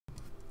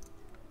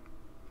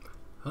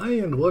Hi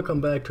and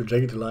welcome back to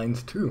Jagged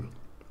Alliance 2.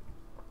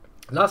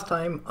 Last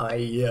time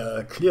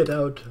I cleared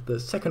out the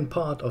second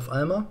part of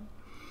Alma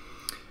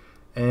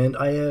and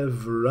I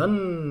have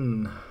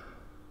run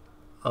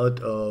out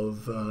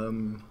of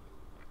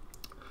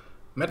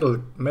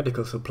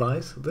medical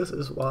supplies. This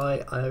is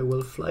why I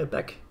will fly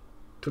back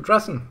to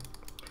Drassen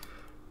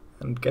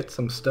and get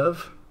some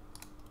stuff.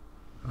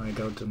 I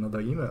got another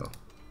email.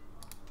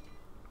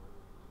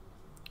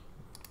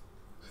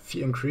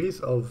 Fee increase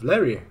of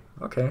Larry.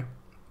 Okay.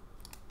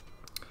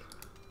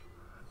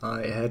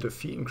 I had a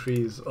fee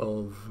increase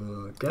of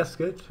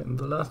Gasket in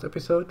the last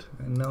episode,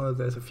 and now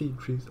there's a fee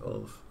increase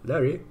of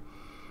Larry.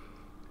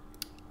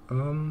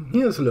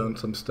 He has learned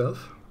some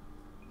stuff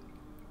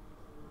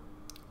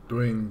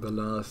during the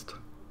last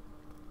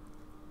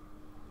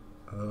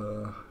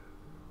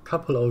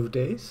couple of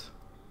days.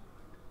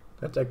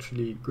 That's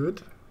actually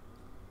good.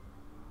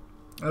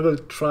 I will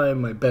try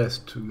my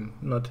best to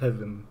not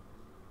have him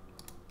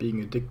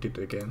being addicted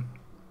again.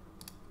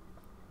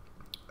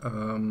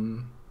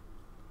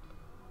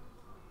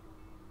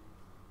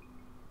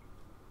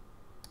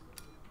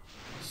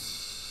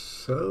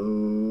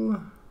 So,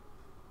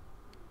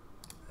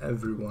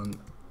 everyone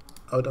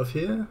out of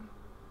here.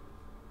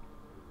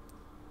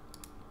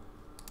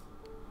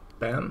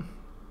 Bam.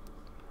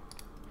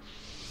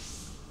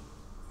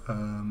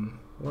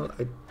 Well,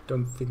 I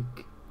don't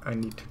think I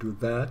need to do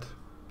that.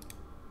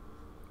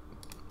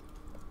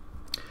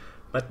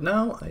 But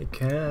now I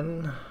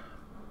can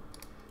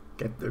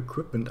get the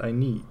equipment I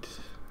need.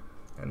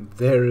 And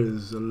there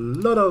is a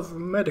lot of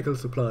medical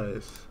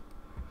supplies.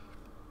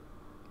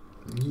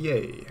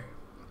 Yay.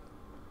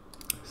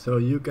 So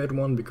you get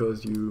one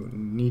because you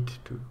need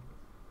to.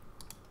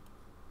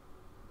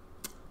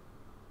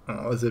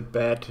 Is it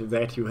bad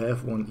that you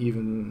have one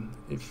even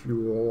if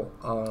you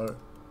are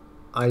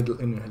idle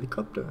in a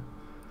helicopter?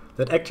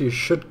 That actually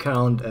should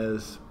count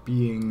as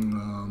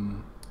being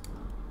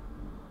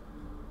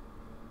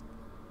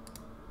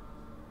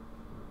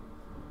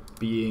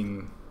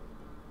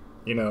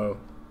you know,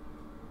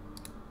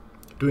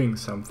 doing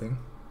something.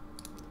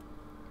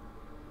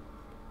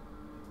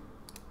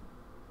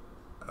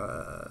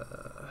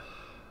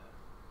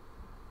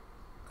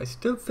 I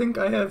still think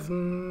I have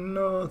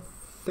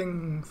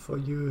nothing for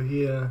you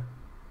here.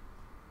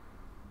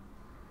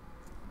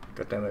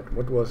 God damn it,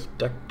 what was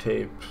duct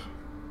tape?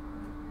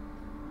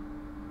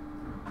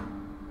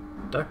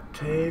 Duct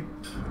tape,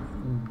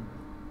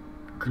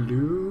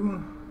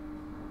 glue.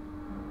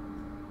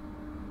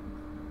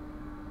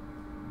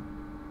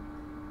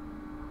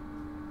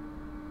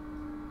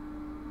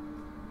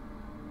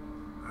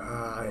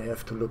 I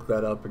have to look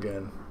that up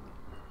again.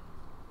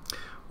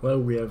 Well,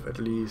 we have at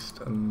least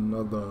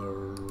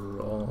another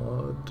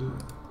rod.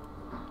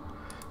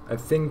 I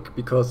think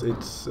because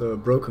it's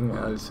broken,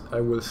 I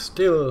will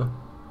still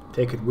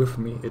take it with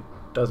me. It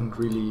doesn't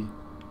really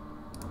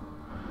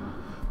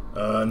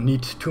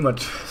need too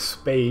much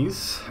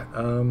space.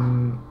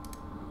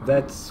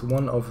 That's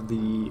one of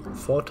the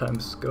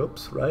 4x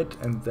scopes, right?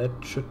 And that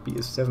should be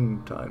a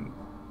 7x.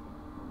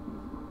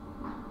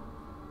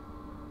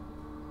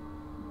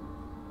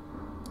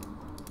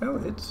 No,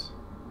 it's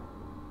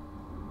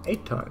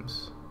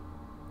 8x.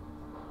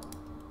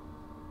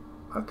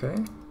 Okay.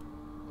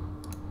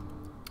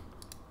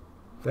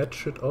 That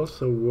should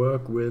also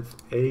work with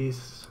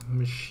Ace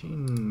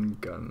machine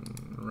gun,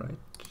 right?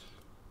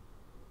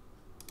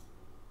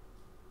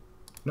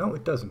 No,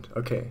 it doesn't.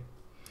 Okay.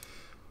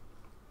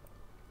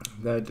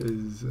 That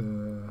is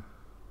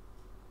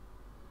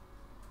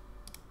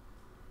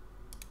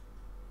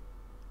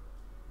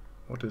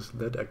what is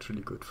that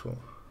actually good for?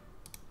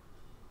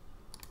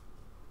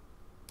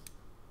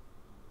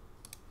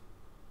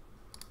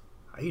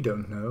 I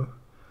don't know.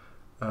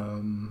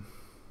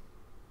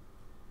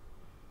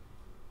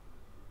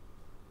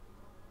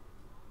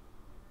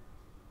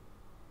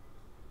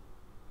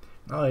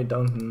 I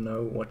don't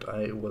know what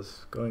I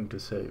was going to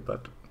say,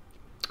 but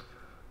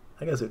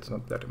I guess it's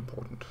not that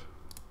important.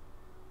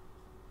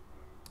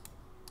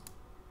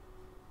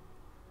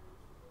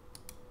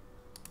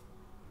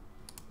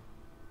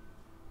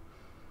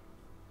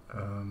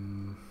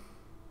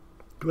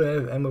 Do I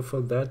have ammo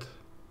for that?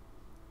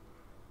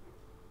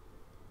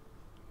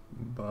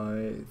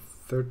 By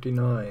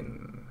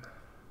 39.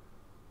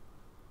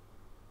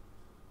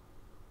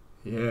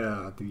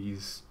 Yeah,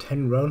 these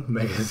 10 round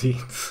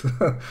magazines.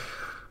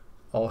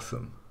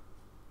 Awesome.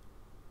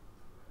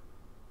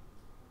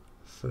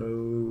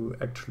 So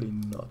actually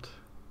not.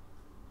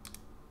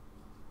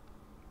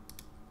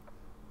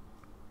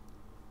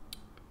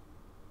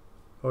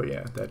 Oh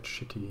yeah, that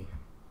shitty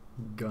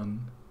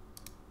gun.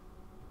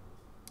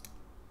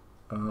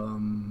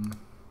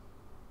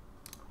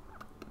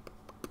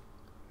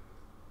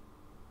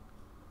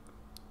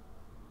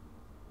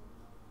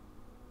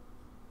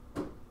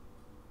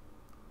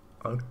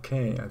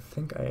 Okay, I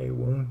think I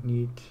won't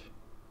need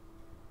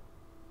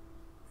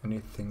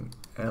anything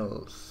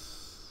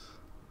else.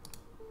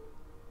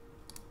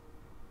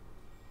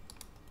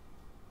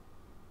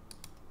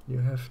 You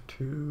have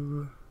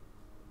to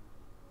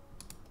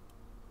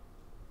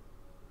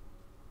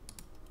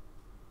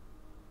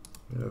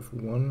You have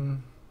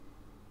one.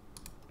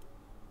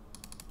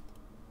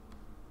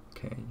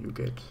 Okay, you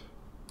get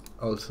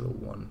also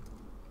one.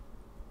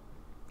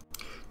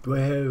 Do I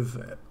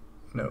have...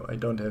 no, I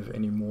don't have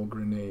any more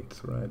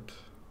grenades, right?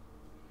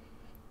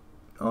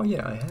 Oh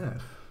yeah, I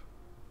have.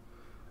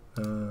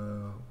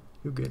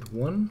 You get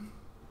one.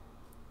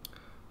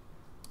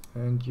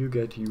 And you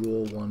get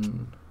your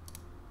one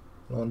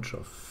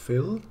launcher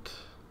filled.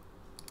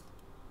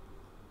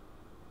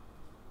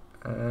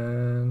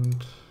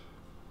 And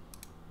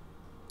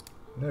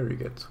Larry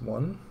gets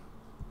one.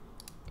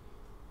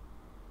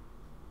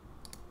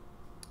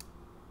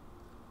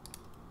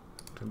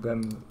 And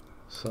then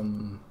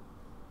some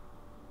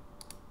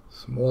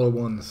small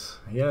ones.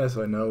 Yes,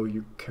 I know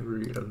you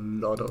carry a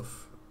lot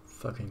of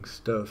fucking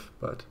stuff,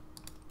 but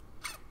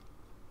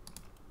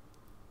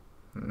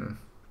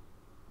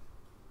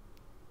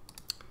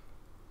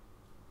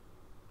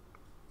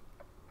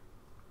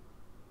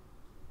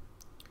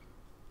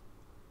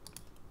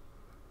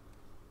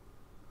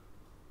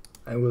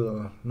I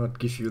will not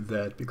give you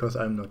that because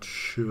I'm not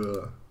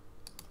sure.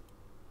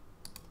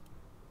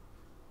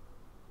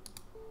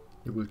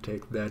 You will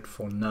take that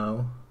for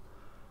now.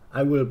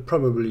 I will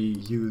probably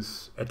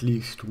use at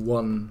least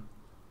one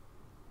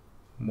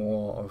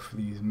more of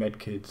these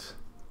medkits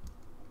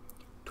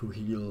to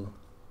heal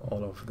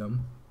all of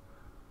them.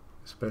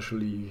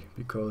 Especially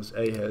because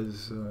A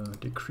has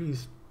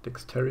decreased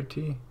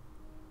dexterity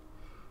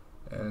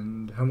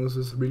and Hamus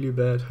is really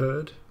bad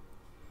hurt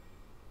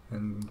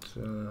and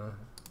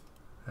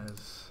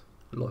has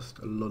lost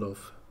a lot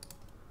of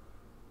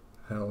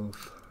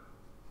health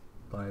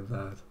by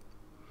that.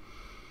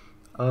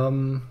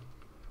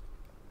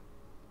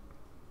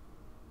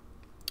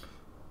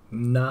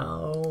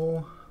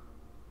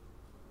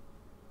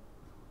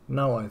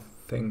 Now I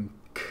think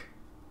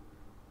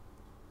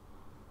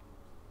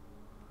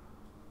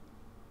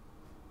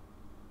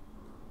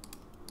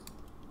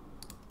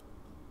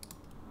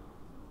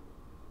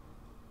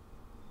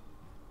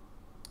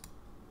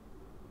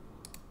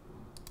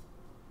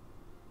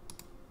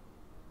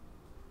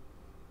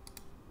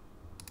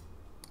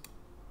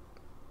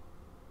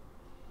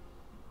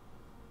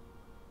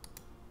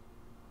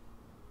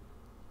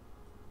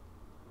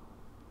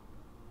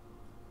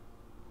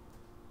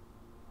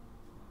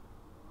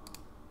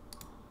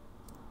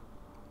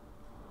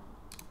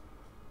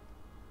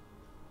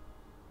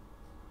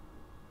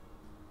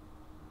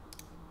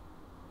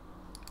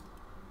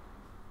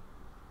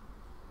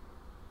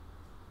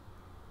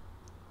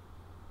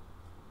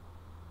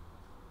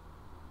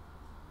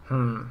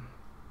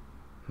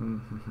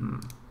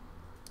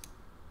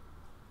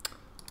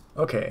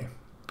okay.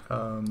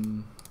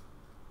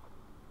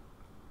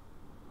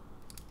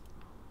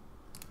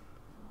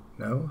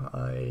 No,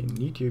 I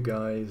need you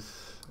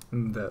guys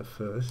in there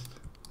first.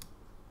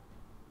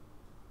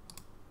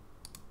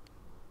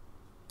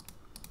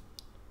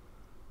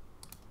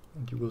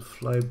 And you will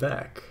fly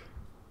back.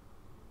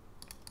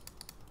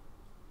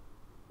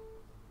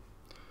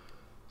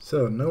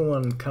 So, no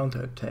one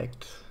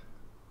counterattacked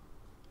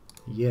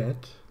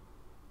yet.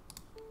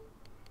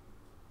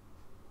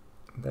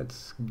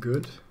 That's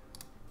good.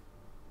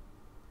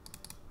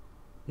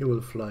 You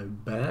will fly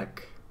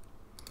back.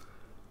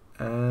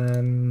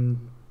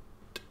 And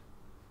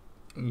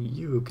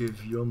you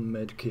give your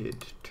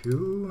medkit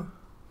to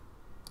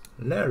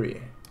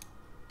Larry.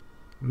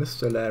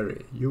 Mr.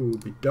 Larry, you will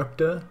be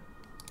doctor.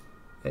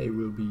 A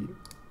will be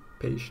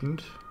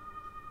patient.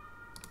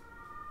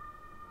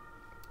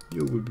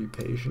 You will be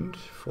patient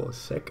for a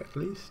sec at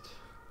least.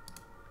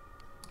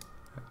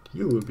 And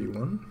you will be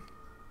one.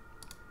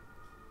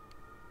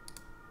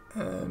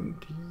 And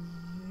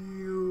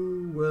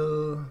you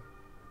will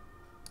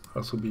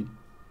also be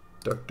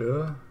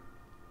doctor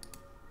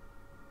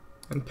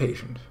and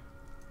patient.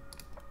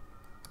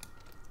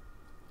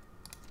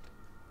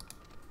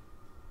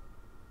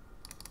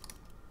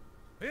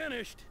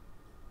 Finished.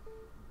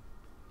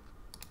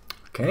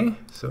 Okay,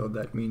 so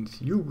that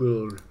means you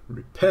will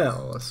repair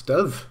our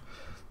stuff.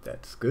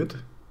 That's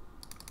good.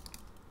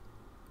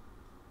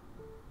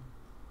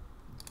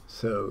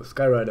 So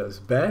Skyrider's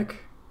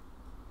back.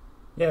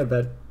 Yeah,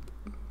 that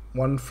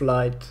one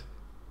flight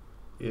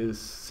is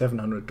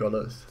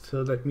 $700.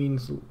 So that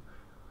means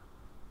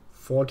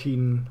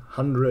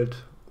 $1,400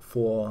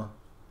 for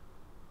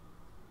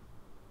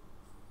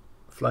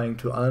flying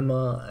to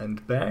Alma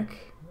and back.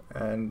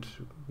 And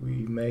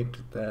we made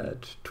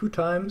that 2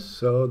 times,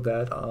 so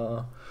that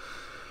are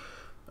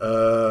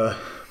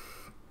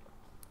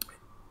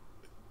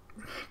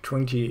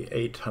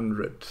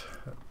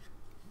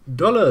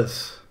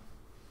 $2,800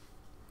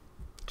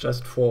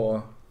 just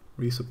for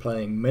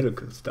resupplying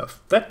medical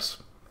stuff.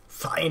 That's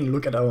fine.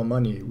 Look at our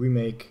money. We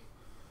make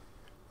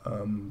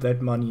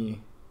that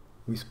money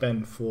we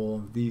spend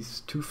for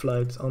these 2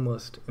 flights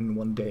almost in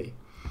 1 day.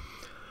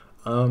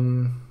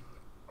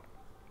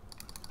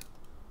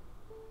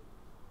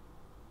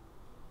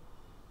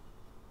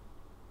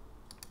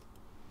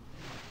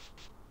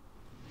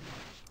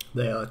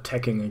 They are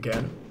attacking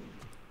again,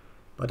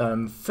 but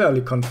I'm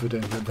fairly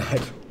confident with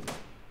that.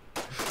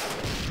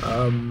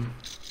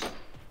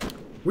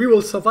 we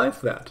will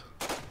survive that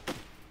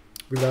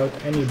without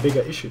any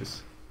bigger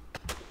issues.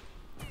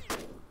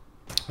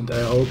 And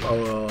I hope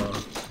our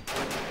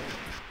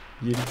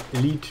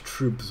elite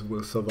troops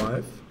will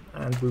survive,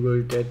 and we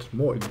will get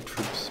more elite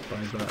troops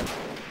by that.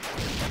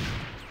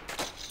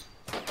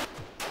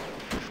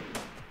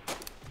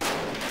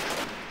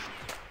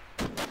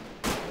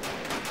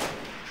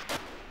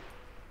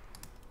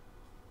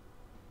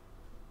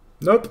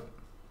 Nope.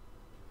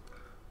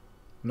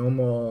 No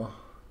more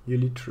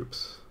elite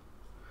troops.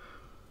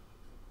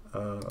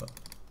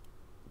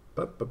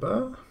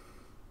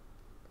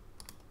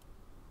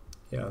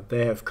 Yeah,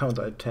 they have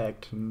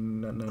counterattacked.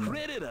 No.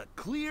 Credit a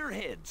clear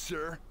head,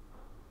 sir.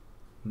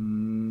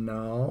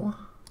 No.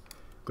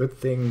 Good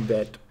thing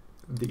that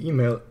the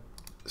email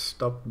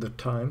stopped the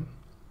time.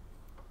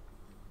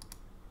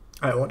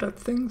 I ordered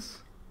things.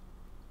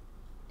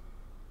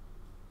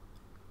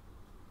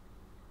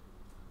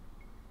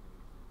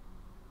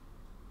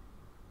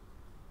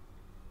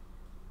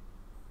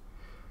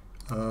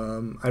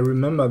 I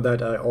remember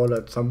that I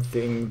ordered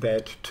something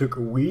that took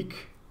a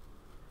week.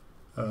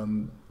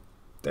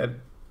 That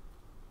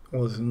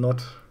was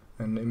not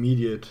an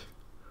immediate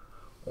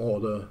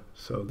order,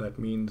 so that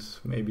means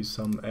maybe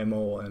some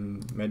ammo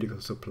and medical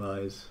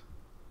supplies.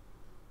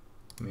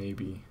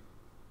 Maybe.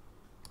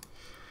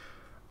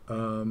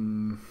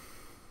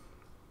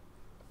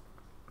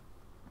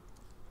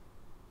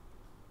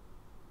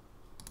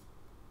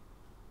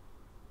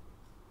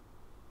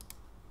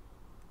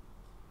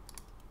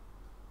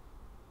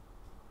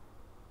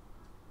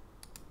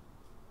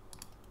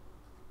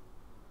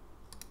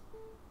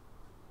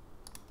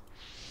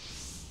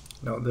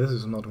 No, this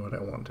is not what I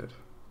wanted.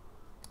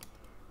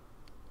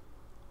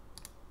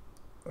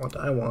 What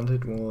I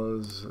wanted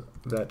was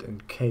that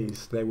in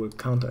case they will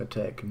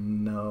counterattack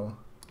now,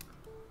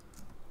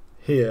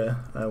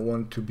 here I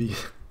want to be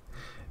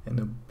in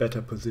a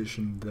better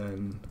position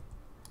than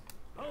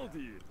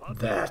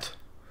that.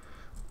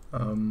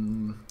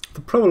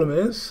 The problem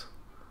is,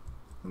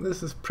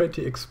 this is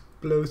pretty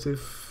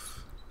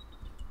explosive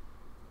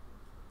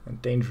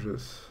and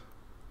dangerous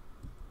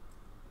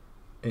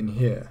in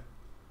here.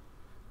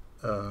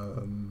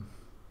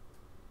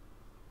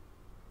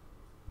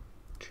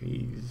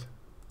 Jeez.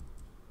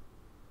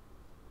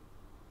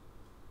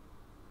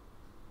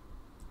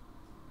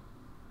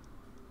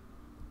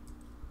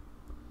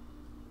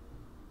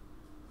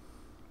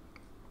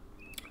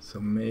 So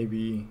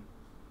maybe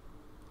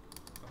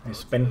I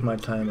spend my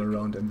time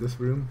around in this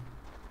room.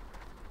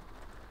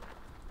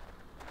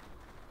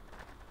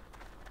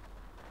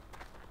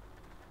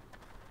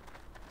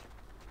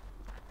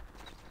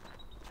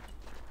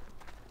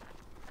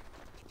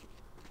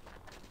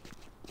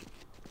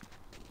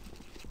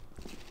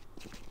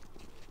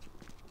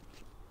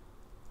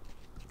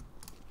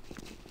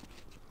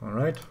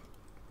 Alright,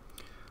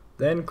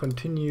 then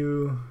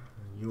continue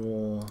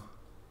your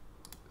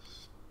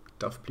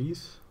stuff,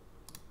 please.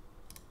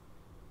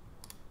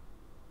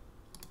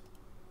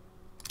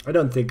 I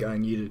don't think I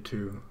needed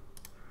to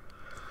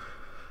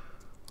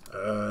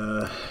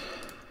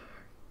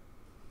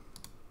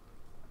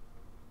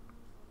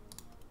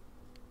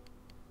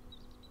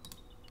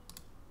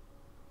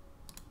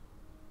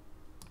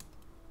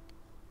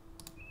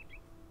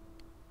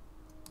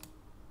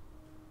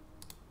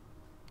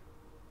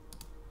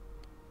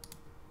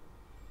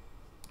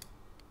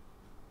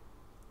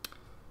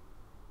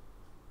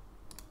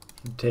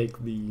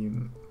take the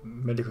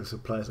medical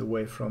supplies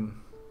away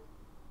from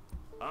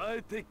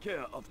I take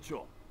care of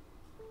Joe.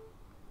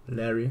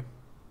 Larry.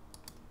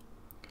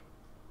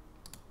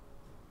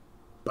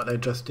 But I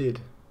just did.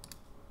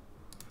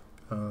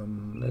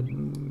 Let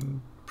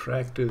me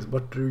practice.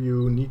 What do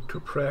you need to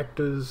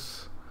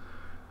practice?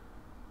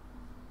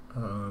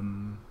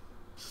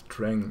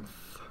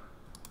 Strength.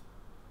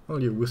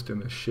 Well, your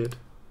wisdom is shit.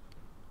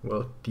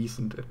 Well,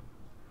 decent,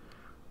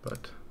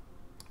 but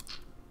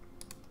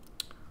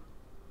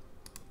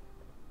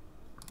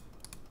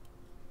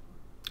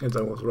as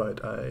I was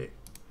right, I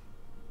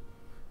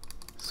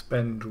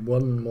spent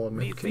one more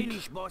We medkit.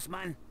 finish, boss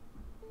man.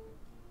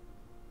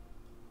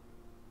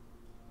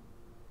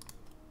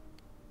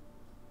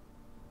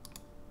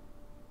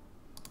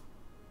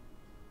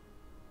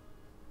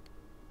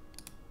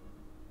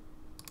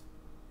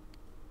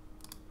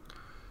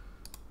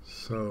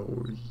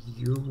 So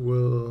you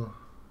will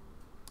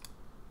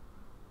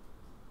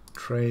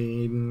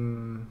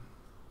train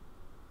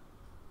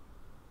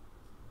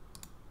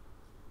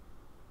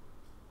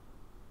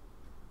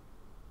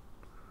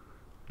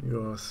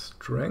your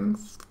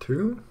strength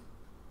too.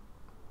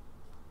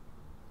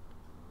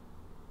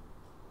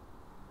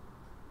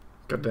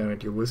 God damn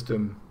it, your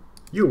wisdom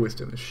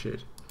is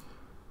shit.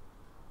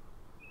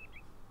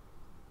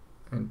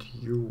 And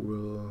you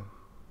will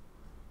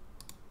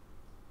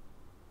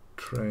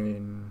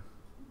train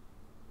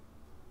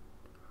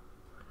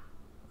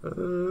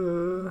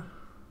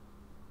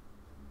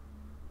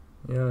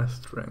yeah,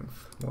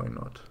 strength, why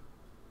not?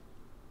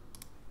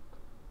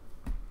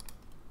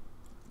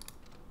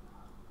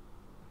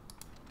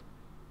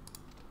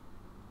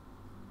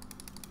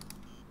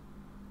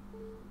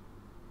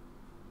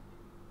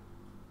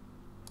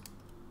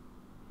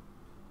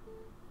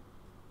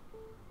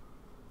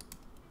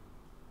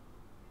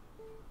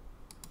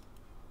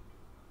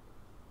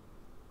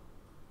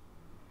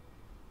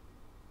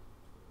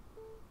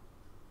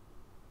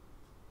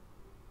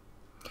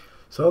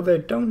 So they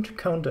don't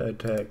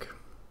counterattack.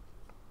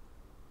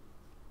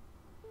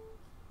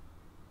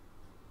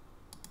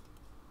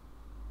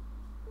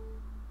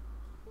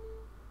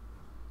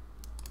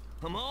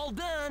 I'm all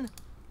done.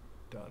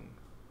 Done.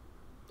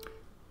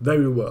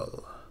 Very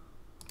well.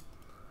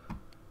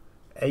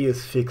 A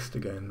is fixed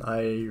again.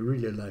 I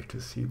really like to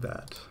see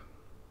that.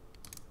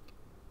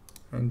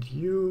 And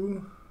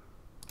you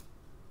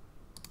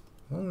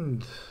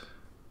won't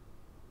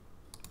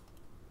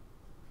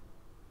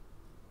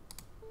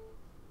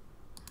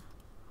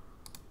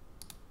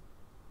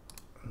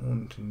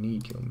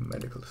need your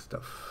medical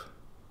stuff.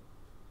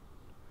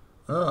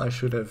 Ah, I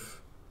should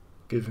have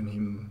given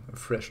him a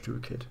fresh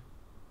toolkit.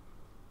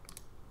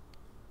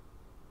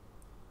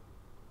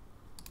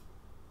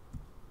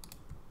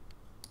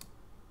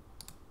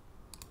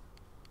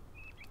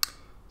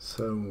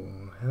 So,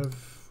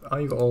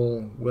 are you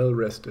all well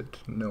rested?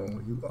 No,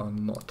 you are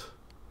not.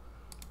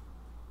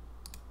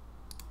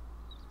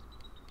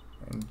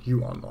 And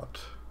you are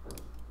not.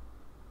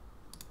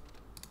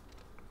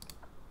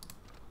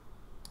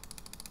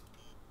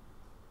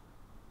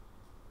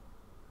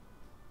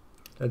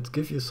 Let's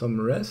give you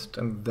some rest,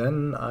 and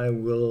then I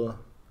will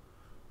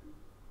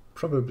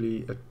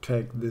probably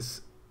attack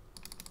this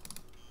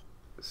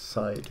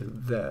side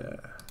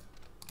there.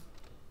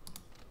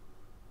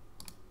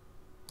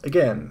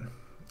 Again.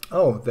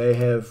 Oh, they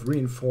have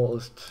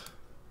reinforced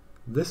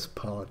this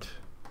part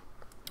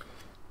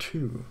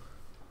too.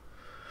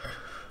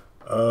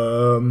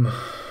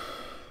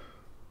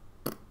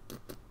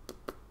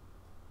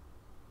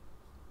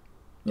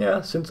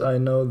 Yeah, since I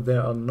know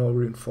there are no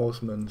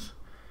reinforcements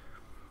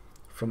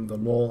from the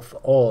north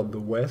or the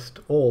west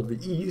or the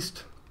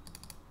east,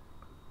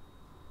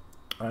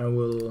 I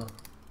will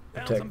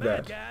attack some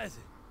that. bad guys.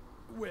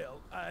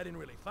 Well, I didn't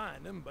really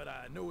find them, but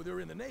I know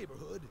they're in the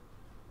neighborhood.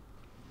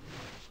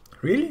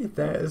 Really?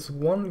 There is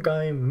one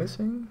guy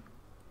missing?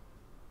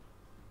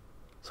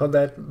 So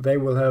that they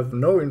will have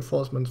no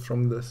reinforcements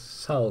from the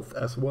south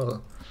as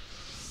well.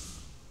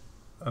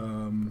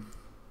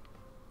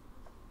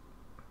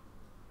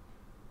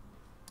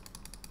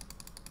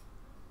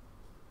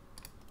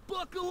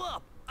 Buckle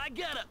up!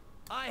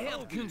 I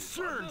have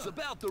concerns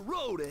about the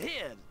road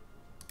ahead.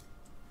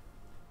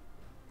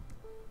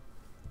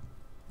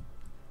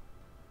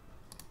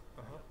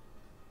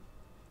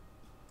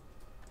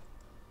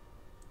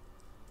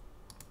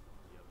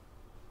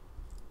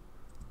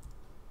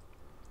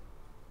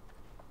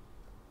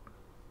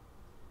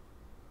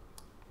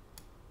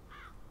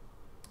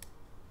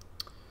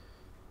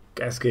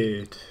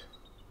 Gasket.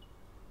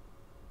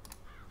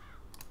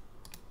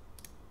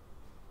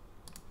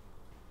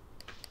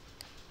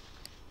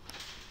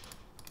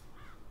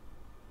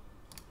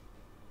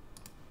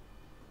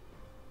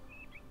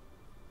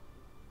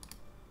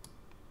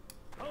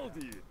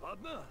 Howdy,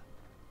 partner.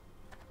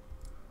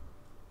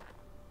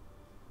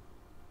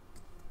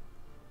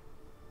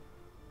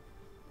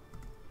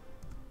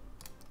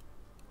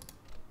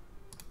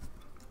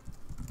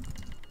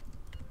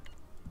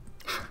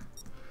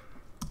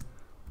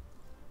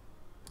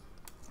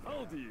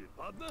 Howdy,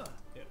 partner.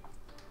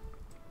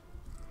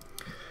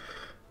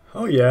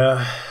 Oh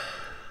yeah,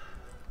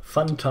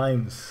 fun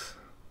times.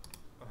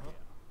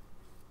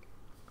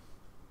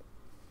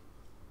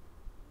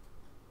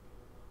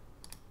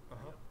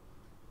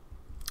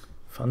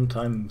 Fun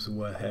times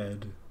were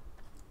ahead.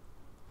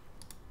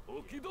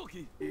 Okie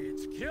dokie.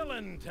 It's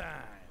killing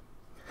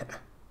time.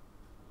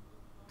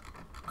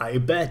 I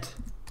bet.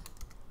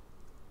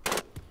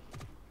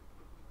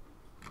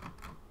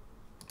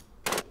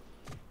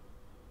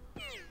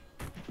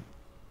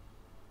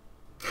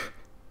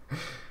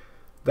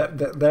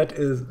 That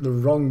is the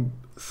wrong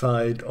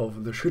side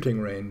of the shooting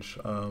range.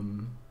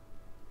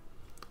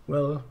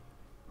 Well,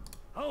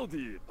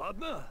 Howdy,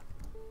 partner.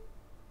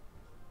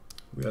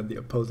 we are the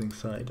opposing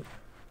side.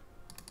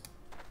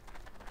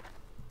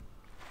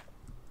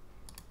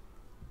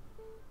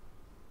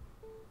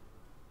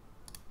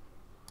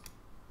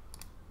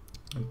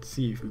 Let's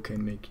see if we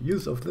can make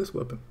use of this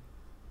weapon.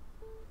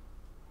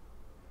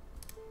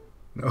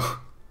 No.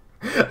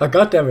 Oh,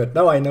 God damn it,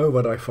 now I know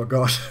what I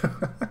forgot.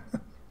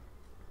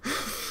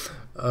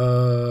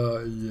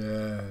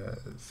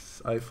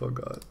 Yes, I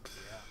forgot.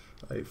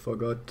 I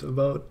forgot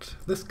about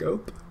the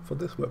scope for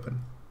this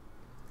weapon.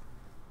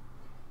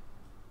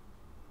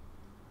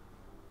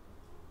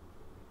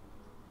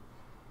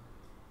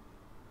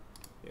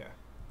 Yeah.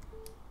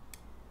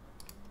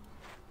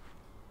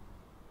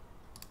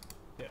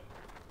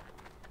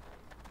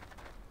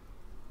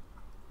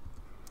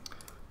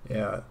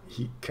 Yeah,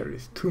 he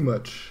carries too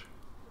much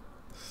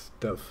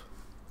stuff.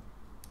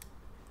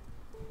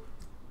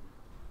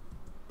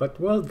 But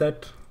well,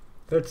 that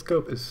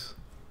scope is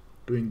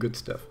doing good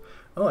stuff.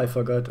 Oh, I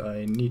forgot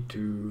I need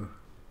to...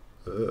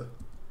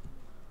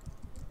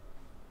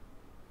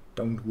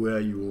 Don't wear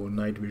your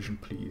night vision,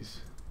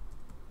 please.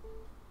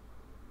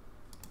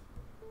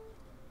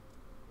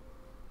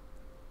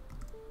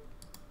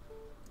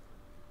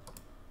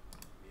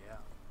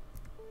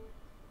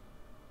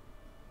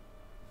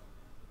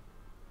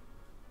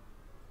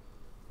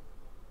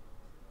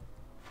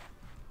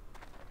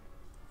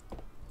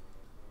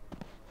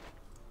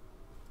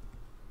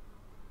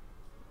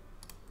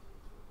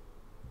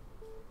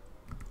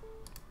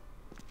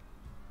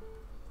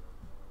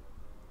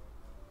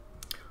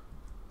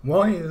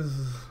 Why is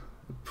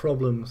the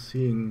problem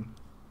seeing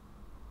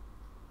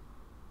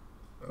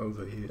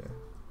over here?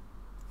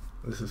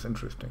 This is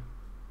interesting.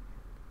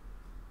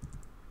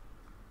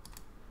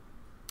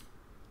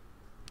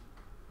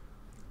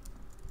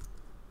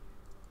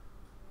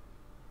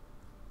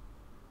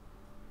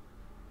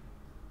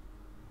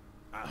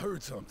 I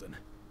heard something.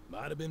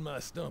 Might have been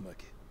my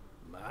stomach.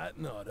 Might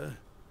not have.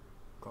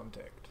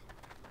 Contact.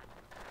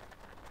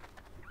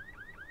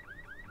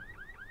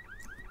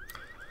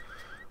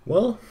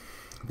 Well,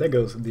 there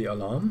goes the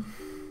alarm.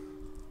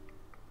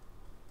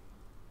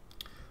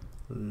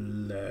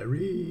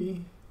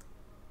 Larry.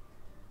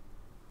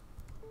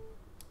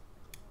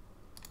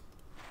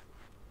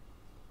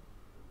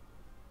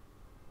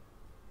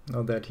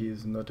 Now that he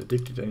is not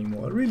addicted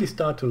anymore, I really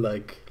start to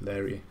like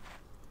Larry.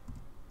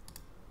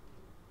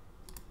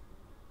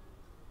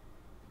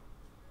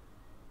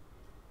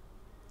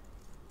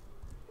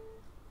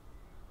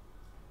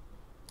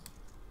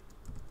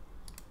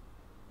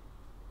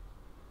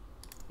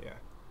 Yeah.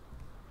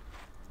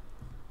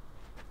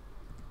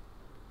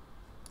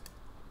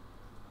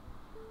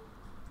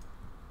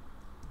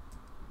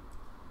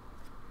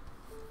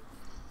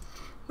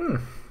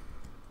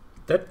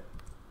 That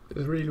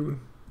is really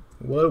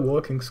well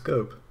working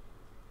scope.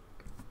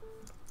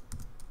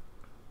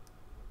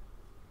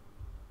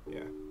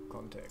 Yeah,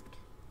 contact.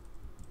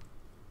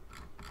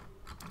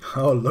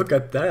 Oh, look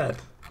at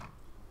that.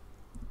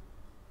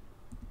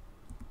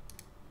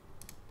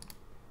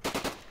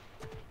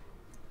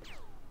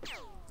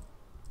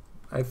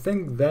 I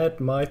think that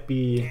might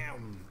be...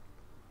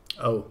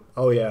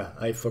 Oh yeah,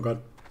 I forgot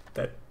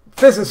that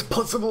this is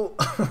possible.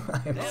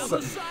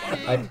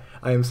 I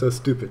am so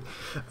stupid.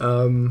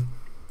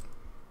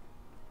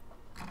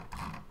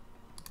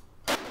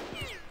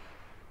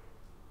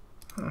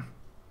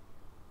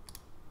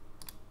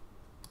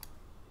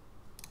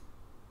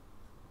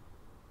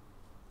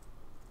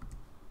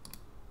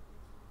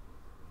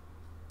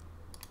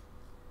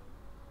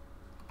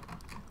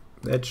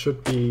 That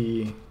should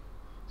be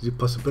the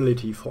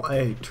possibility for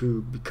A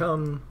to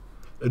become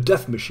a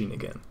death machine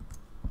again.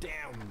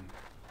 Damn.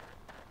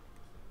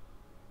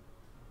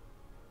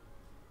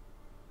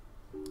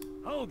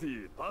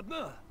 Howdy,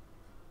 partner.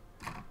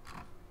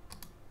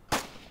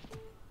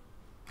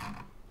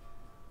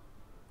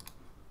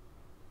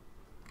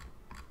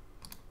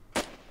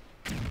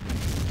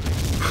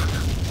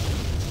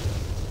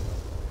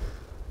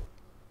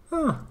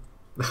 Huh.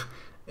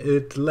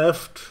 It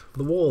left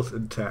the walls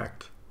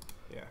intact.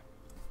 Yeah.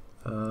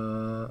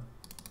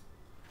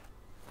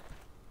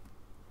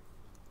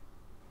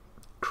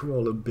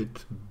 Crawl a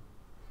bit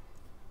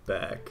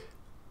back.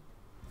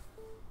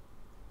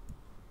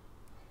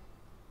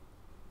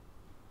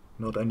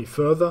 Not any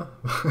further.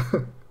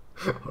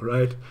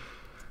 Alright.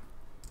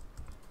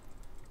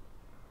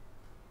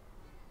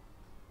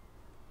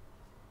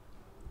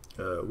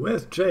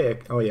 Where's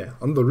Jack? Oh yeah,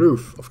 on the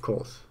roof, of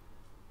course.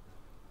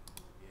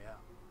 Yeah.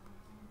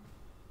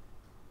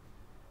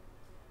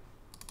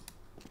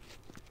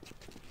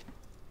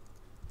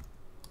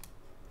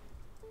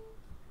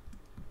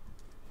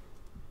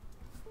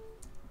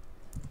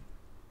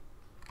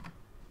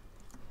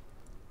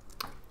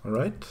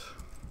 Alright.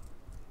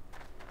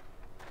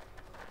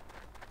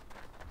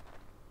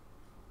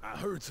 I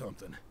heard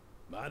something.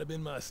 Might have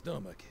been my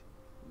stomach.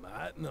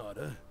 Might not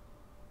have.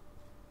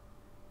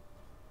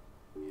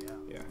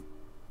 Yeah.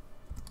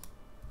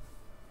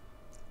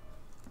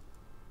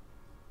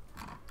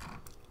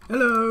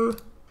 Hello.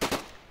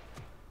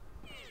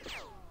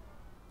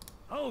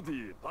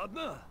 Howdy,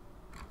 partner.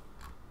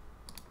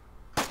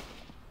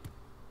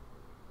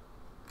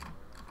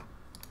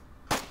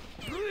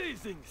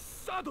 Blazing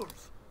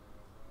saddles.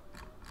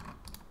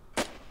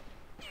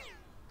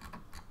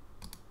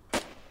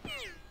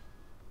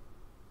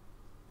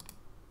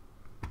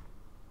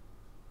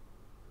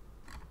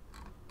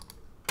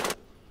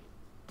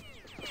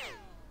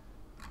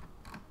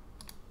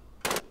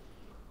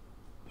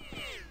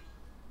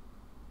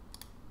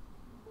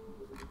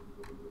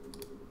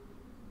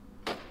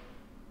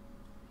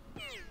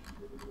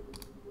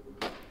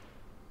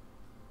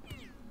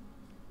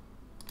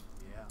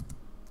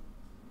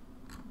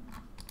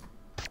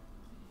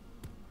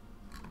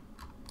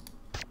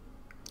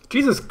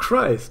 Jesus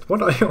Christ,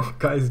 what are you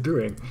guys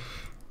doing?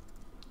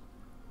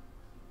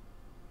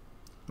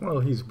 Well,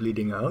 he's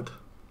bleeding out.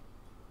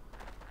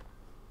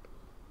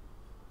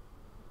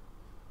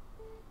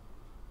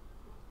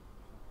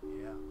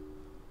 Yeah.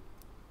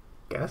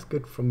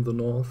 Gasket from the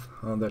north.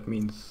 Oh, that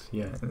means,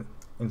 yeah,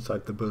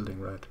 inside the building,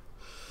 right?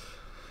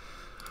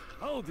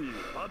 Howdy,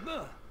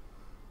 partner.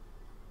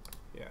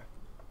 Yeah.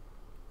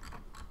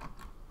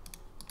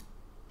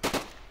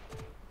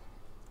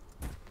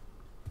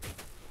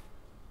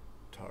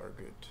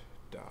 Target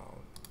down.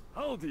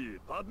 Howdy,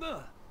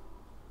 partner.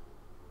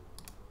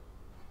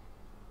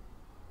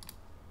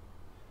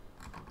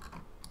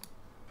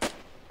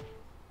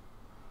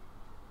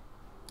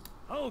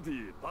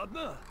 Howdy,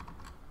 partner.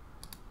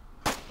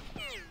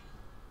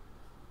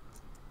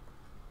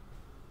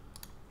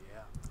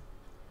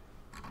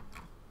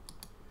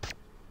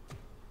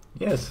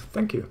 Yes,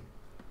 thank you.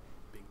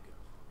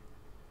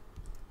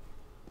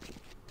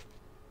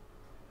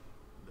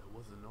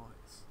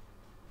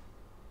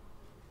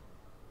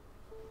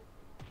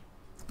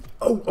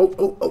 Oh, oh,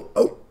 oh, oh,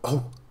 oh,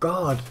 oh,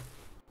 God.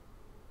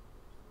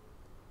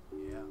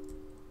 Yeah.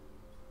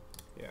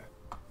 Yeah.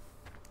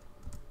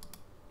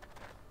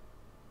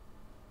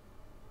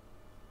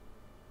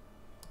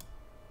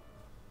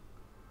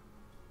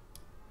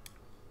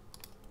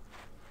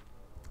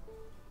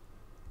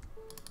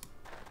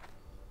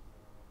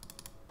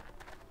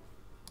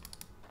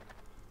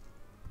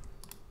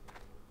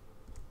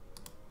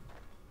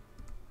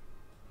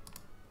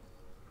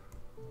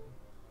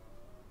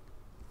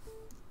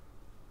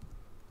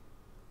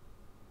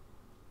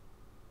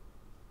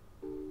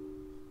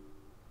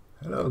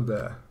 Hello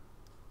there.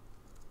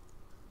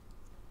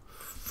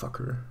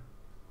 Fucker.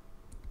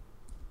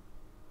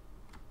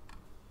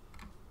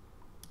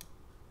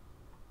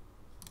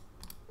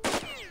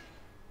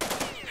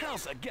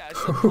 How's a guy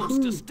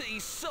supposed to stay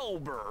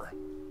sober?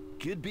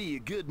 Could be a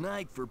good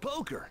night for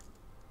poker.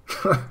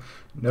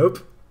 Nope.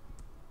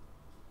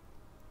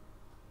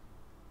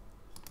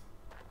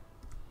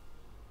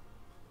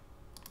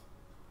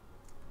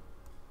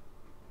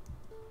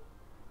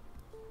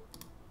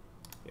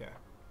 Yeah.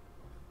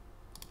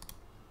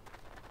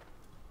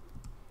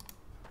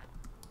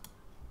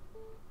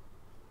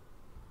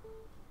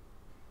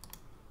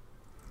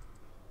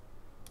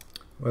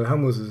 Well,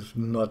 Hamus is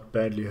not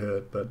badly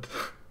hurt, but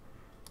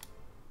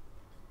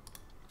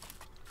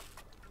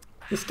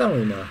his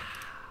stamina.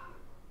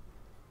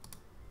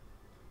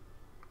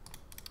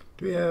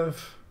 Do we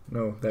have...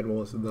 No, that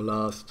was the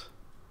last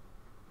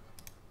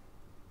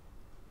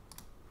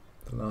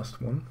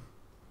one.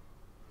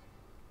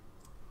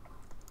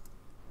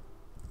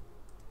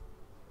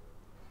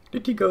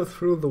 Did he go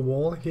through the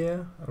wall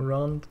here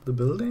around the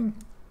building?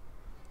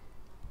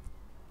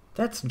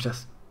 That's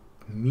just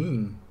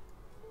mean.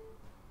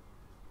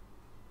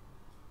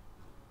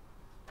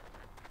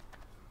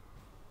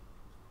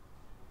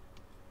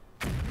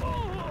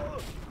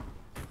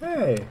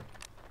 Hey!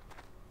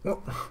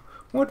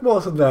 What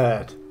was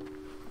that?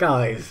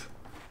 Guys!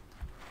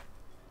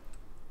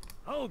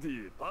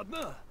 Howdy,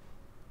 partner.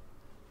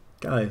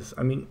 Guys,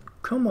 I mean,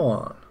 come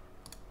on.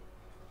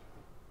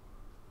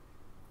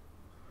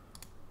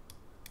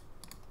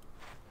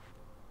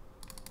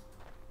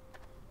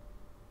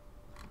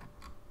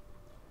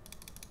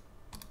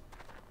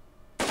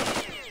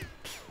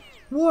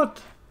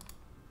 What?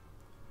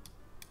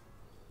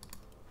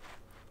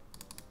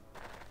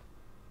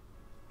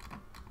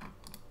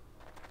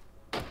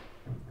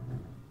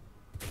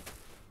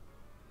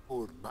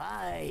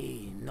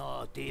 Goodbye,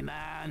 naughty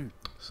man.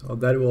 So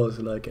that was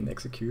like an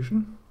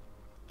execution?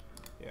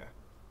 Yeah.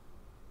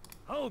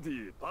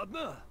 Howdy,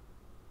 partner.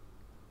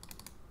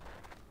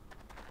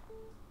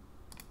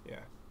 Yeah.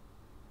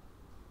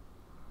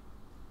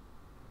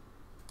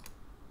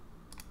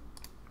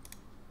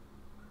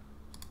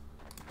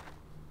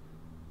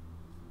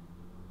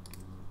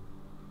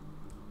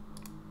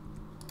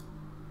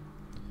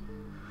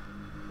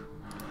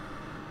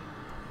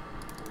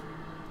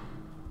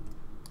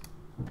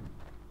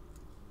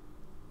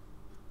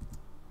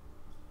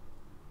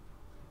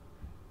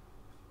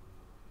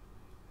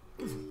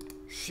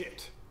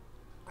 Shit.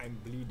 I'm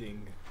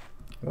bleeding.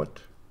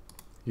 What?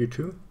 You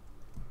too?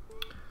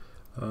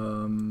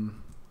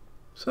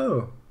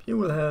 So, you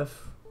will have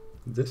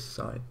this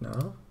side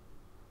now.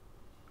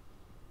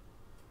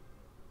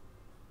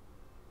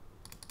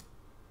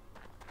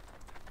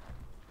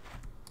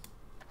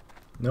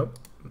 Nope.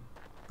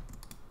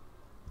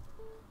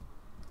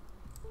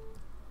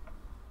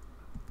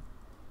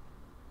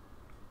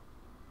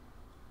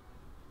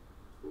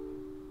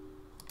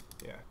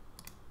 Yeah.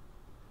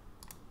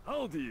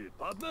 Howdy,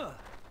 partner.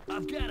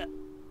 I've got it.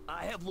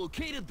 I have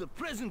located the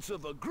presence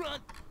of a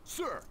grunt,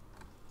 sir.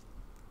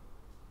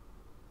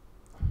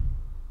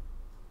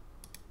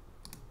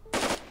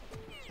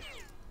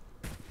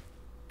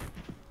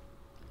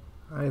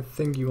 I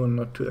think you are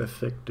not too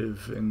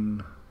effective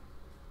in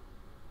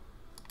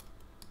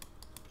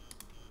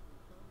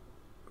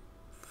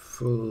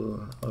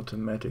full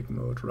automatic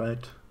mode,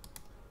 right?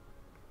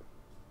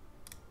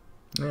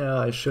 Yeah,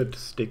 I should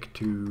stick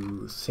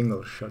to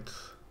single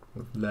shots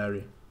with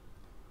Larry.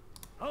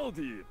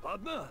 Howdy,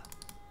 partner.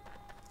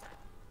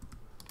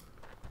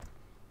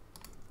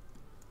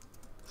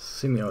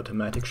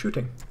 Semi-automatic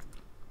shooting.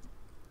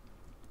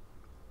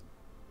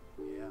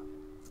 Yeah,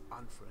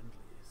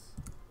 unfriendlies.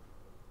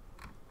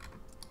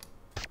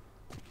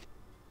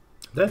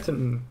 That's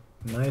a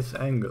nice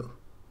angle.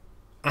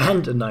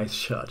 And a nice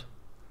shot.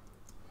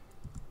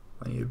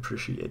 I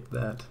appreciate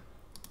that.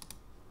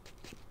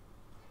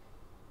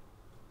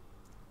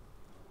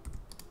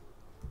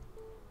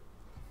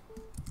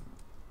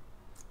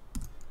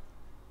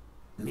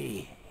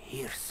 Me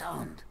hear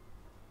sound.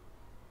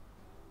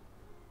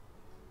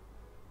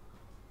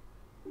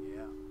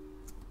 Yeah.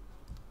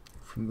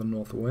 From the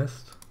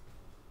northwest.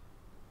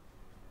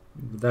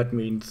 That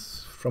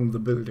means from the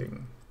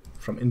building.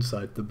 From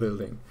inside the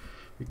building.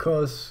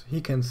 Because he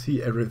can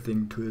see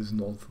everything to his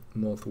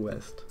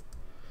northwest.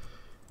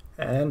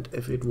 And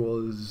if it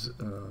was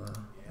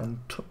on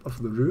top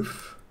of the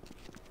roof,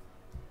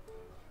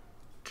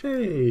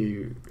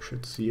 Jay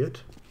should see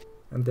it.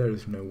 And there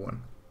is no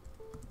one.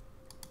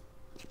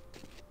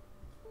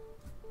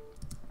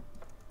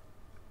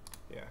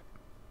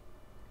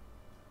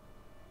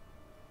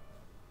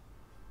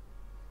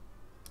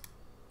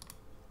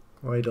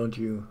 Why don't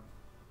you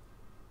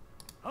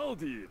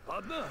Howdy,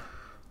 partner.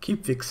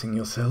 keep fixing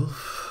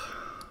yourself?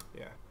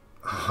 Yeah.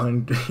 Oh,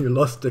 and you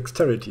lost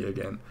dexterity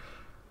again.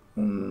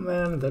 Oh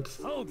man,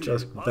 that's Howdy,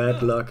 just partner.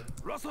 bad luck.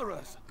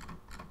 Rustlers.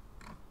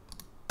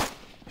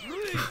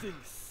 Blazing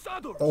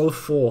saddles. All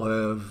four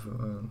have...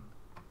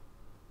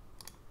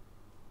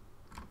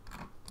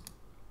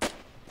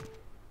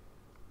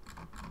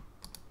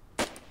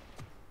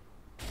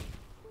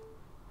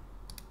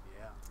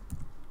 Yeah,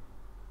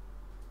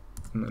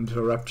 an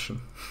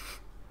interruption.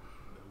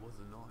 there was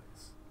a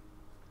noise.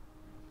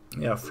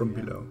 Yeah, from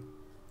below.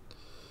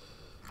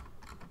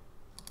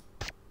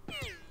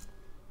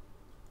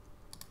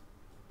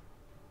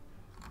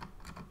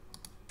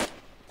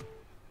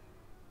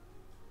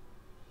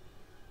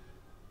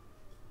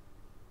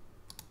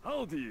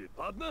 Howdy,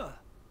 partner.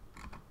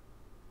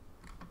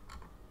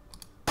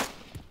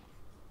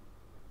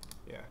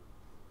 Yeah.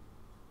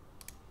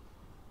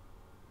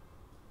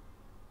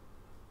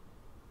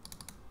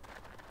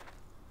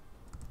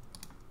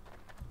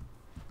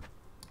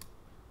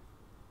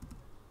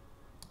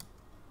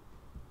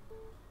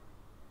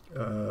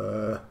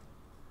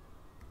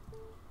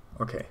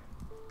 Okay.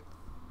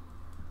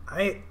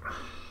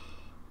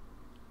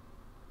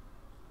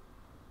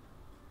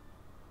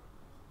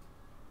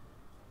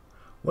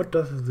 What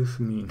does this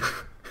mean?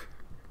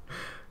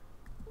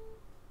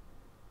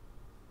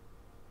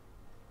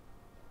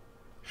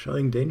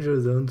 Showing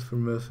danger zones for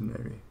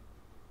mercenary.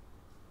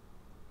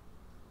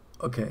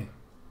 Okay.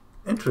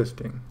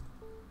 Interesting.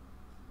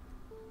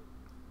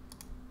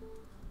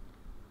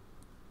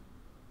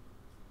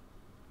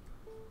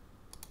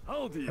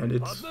 Howdy, And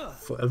it's partner.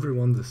 for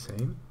everyone the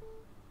same?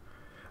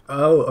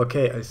 Oh,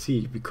 okay, I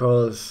see.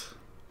 Because...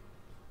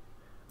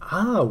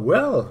 Ah,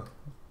 well!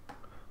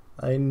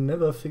 I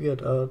never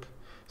figured out.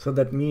 So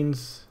that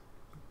means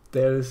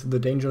there's the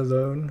danger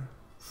zone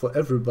for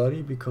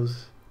everybody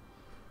because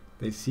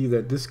they see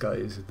that this guy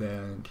is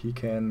there and he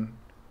can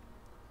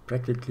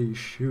practically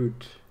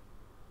shoot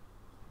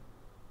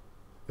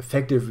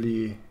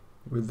effectively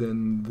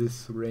within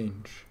this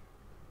range.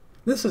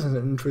 This is an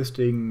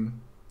interesting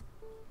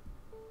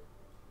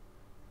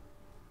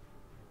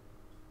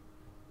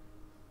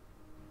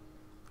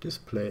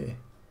display.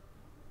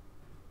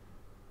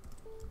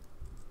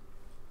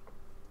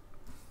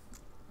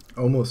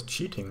 Almost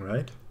cheating,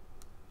 right?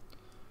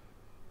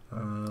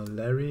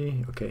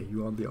 Larry, okay,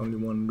 you are the only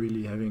one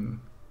really having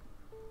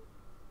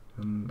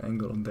an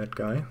angle on that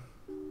guy.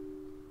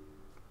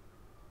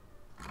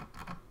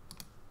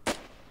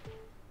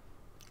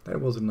 That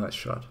was a nice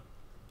shot.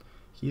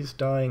 He's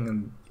dying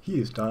and he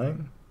is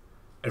dying.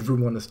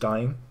 Everyone is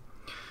dying.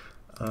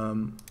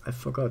 I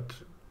forgot,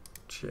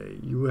 Jay,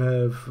 you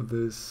have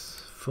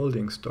this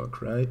folding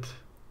stock, right?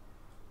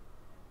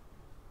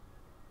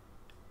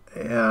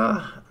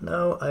 Yeah,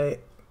 no, I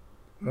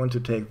want to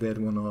take that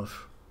one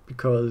off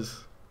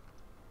because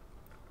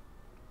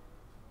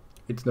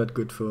it's not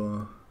good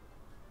for...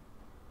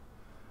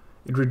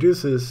 It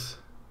reduces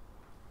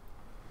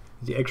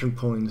the action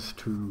points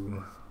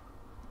to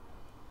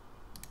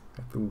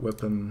have the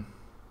weapon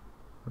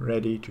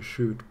ready to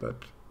shoot,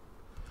 but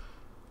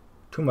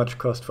too much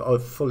cost for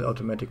fully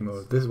automatic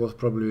mode. This was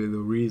probably the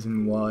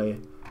reason why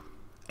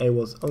I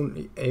was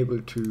only able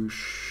to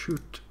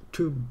shoot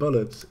 2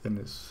 bullets in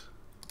his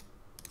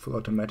full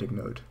automatic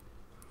mode.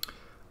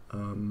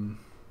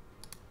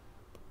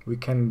 We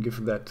can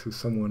give that to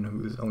someone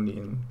who is only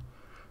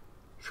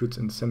shoots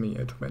in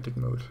semi-automatic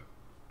mode.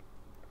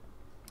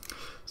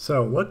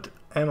 So what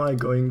am I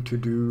going to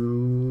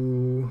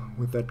do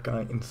with that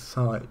guy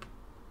inside?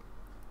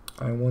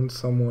 I want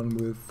someone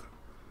with...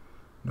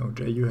 No,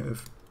 Jay, you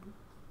have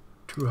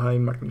too high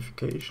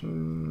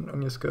magnification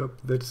on your scope.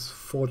 That's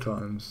 4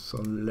 times.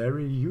 So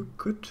Larry, you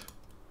could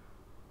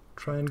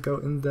try and go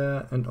in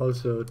there, and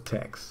also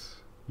Tex.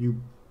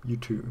 You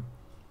too.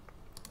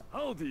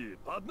 Howdy,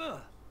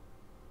 partner.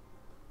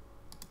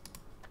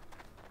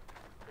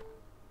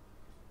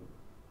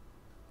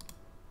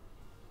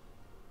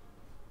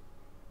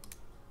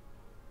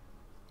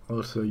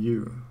 Also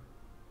you.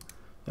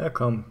 Yeah,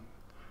 come.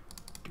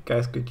 The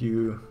gasket,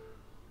 you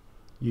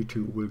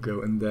two will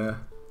go in there.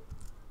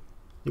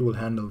 You will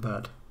handle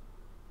that.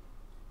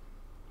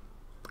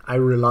 I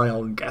rely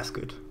on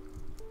Gasket.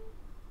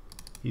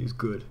 He's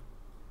good.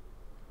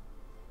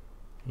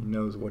 He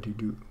knows what he's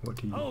doing.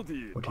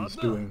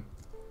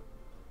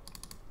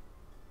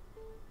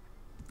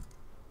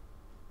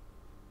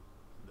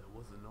 There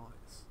was a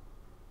noise.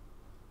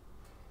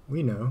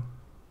 We know.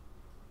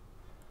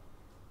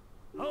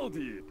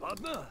 Howdy,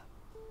 partner.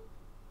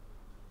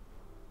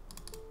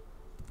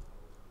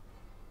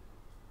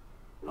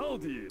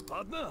 Howdy,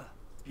 partner.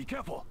 Be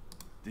careful.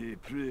 They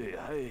play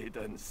hide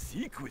and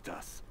seek with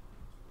us.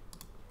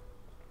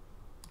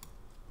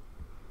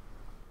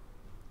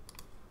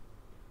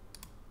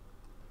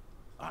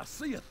 I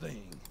see a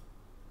thing.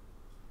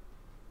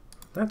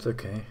 That's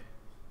okay.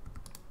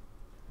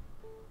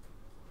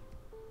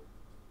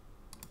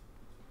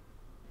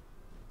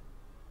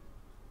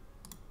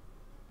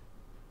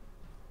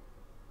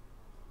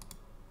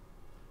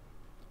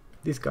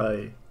 This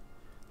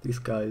These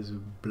guys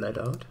bled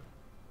out.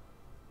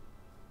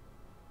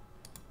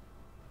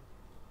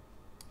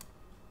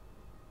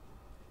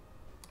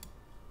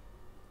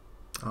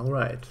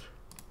 Alright.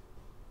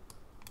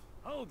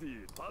 Howdy,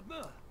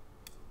 partner.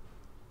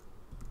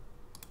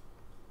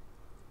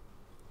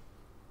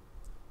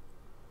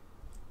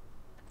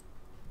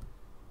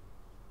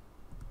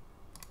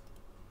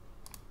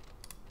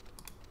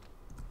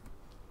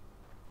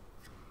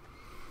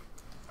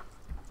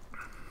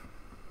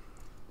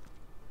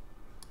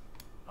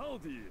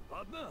 Howdy,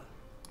 partner.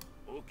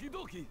 Okie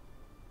dokie.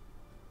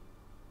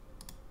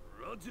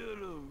 Roger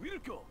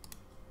Wilco.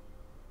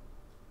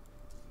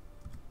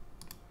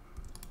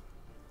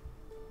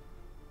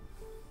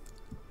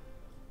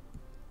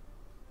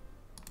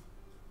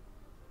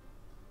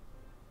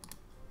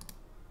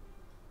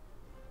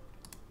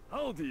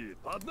 Howdy,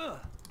 partner.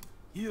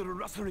 Here,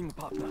 rustling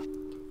partner.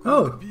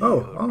 Oh, Be oh,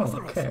 a oh,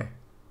 rustler. okay.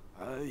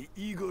 I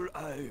eager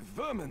eye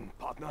vermin,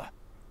 partner.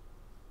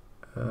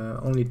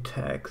 Only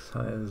tags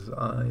has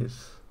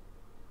eyes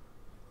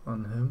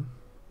on him.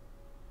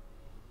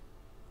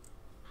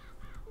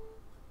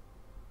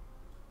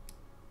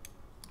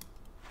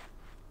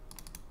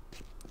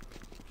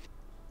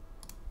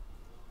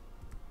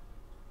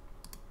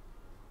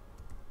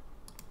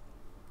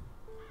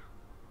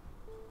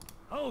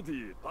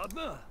 Howdy,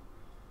 partner.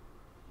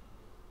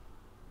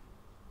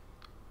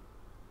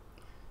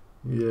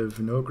 You have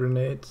no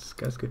grenades.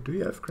 Gasket, do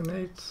you have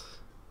grenades?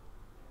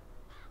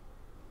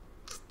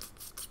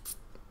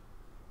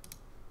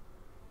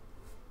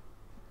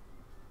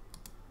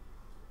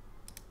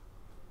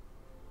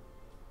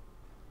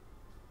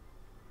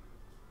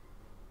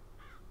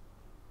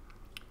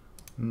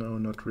 No,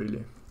 not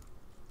really.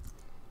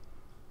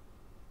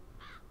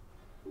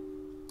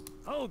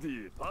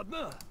 Howdy,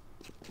 partner.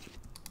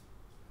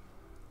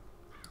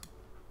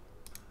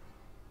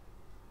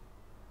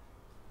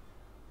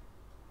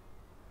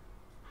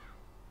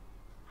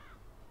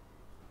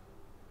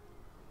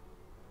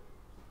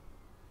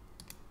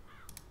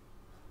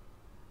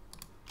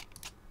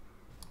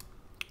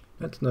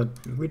 That's not.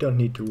 We don't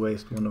need to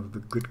waste one of the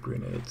good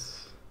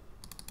grenades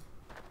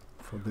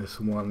for this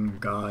one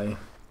guy.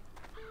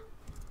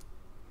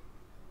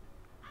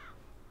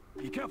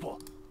 Be careful.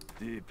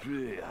 They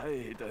play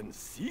hide and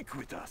seek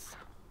with us.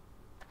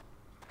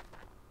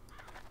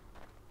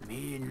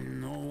 Me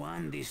no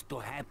want this to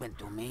happen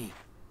to me.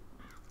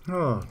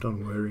 Oh,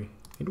 don't worry.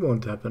 It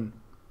won't happen.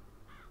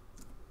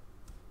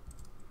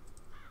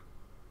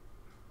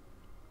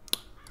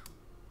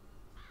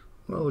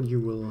 Well, you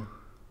will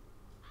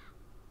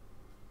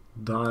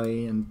die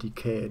and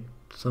decay at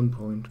some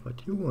point,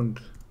 but you won't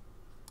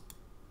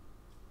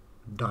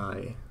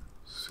die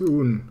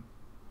soon.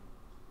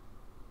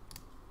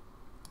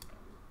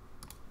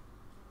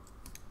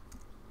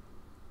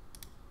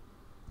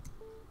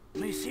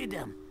 Me see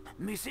them.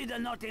 Me see the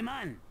naughty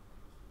man.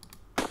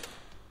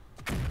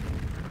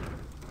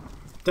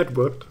 That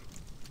worked.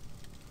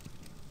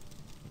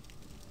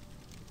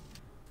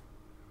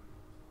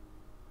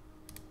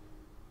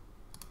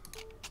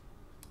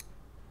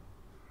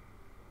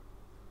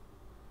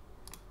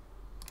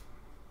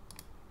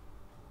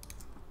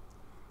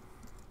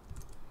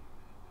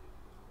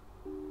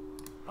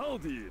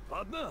 Howdy,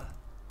 partner.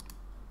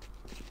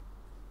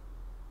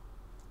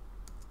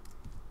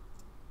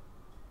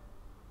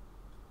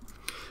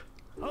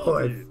 Oh,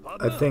 Howdy, I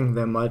partner. think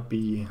there might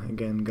be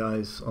again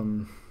guys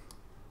on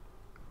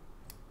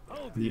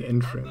Howdy, the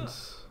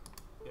entrance.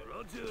 partner.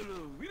 Roger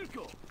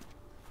Wilco.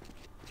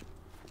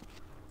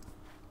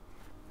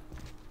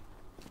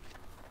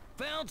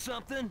 Found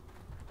something.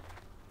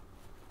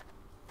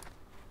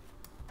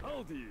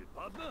 Howdy,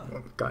 partner.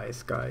 Oh,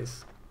 guys.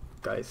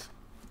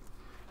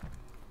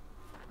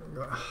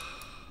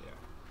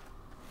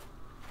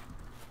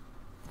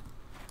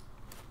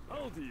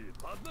 Howdy,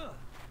 partner.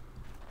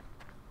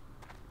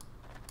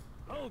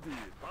 Howdy,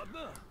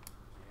 partner.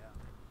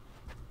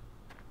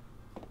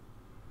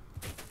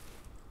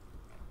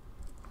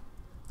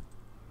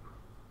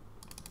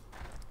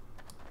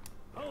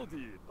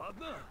 Howdy,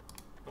 partner.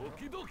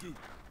 Okie dokie.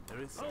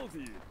 There is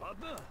Howdy,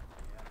 partner.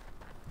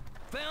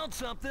 Found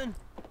something.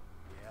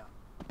 yeah.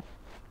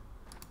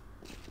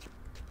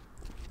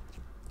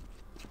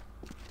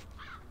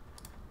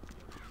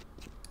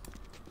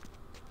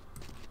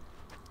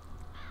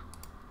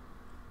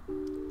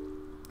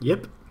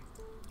 Yep,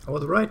 I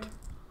was right.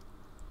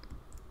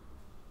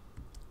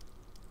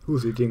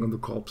 Who's eating on the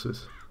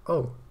corpses?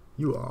 Oh,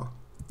 you are.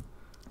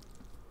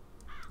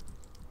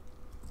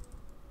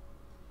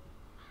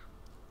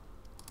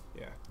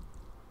 Yeah.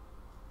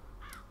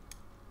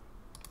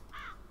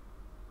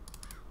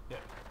 Yeah.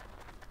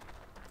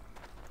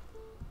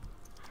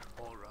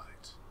 All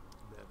right.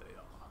 There they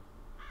are.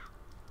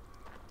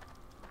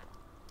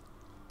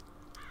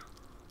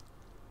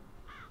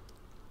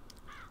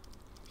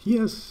 He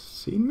has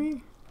seen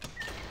me?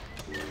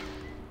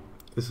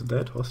 Is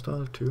that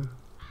hostile too?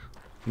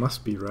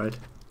 Must be, right?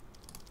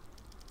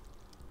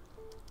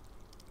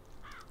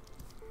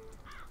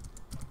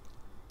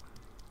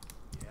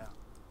 Yeah.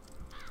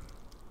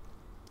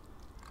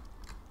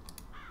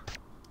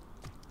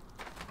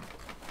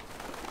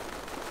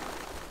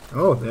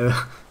 Oh,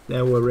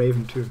 there were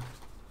Raven too.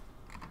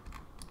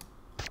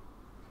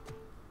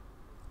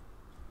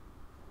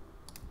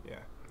 Yeah.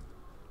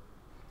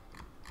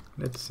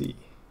 Let's see.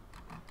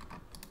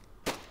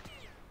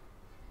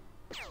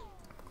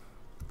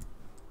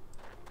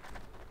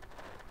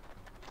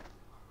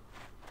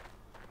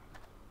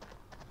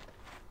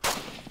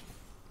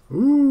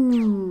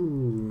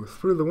 Ooh,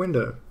 through the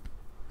window.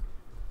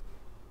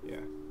 Yeah.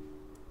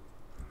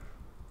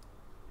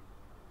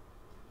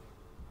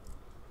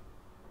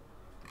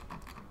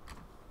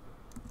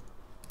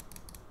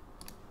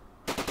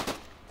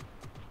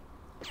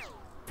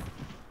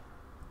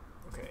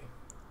 Okay.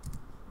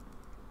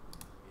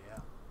 Yeah.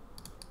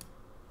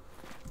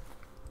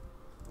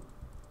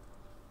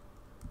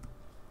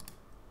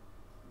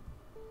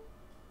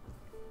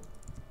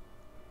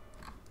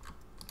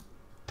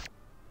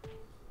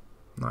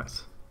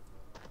 Nice.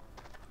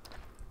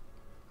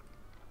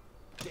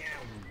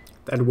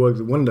 That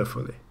works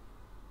wonderfully.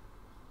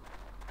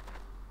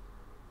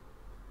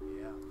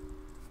 Yeah.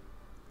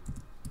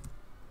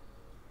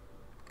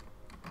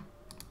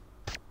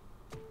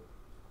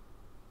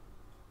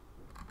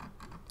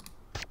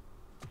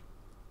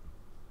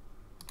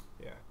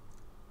 Yeah.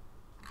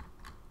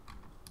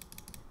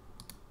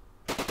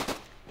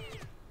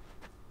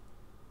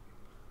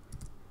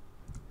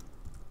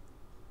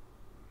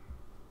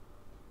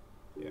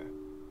 Yeah.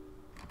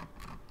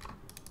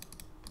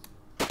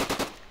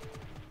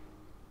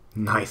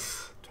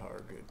 Nice.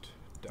 Target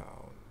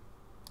down.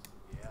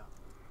 Yeah.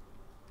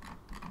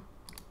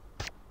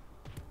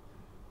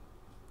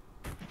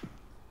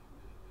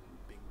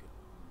 Bingo.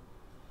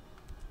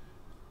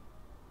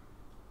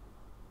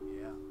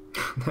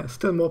 Yeah. There's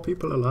still more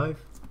people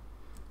alive.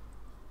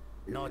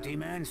 Naughty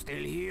man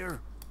still here?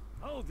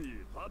 Howdy,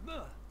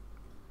 partner.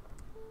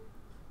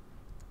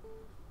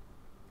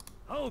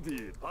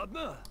 Howdy,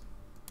 partner.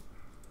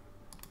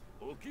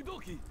 Okie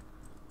dokie.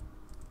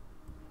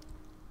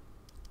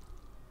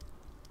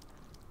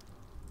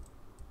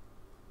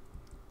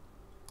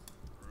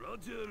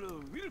 Roger,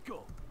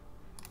 Wilco.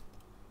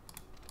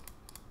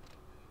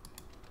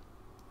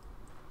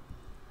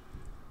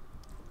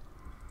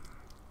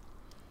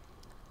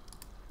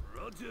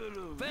 Roger,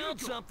 Found Wilco.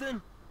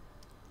 something.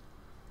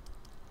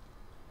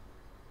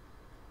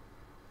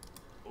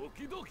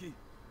 Okie dokie.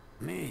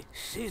 Me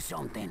see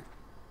something.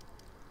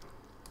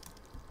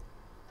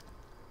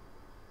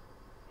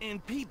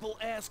 And people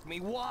ask me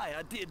why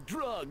I did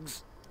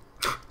drugs.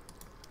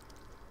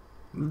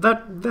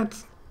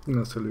 That's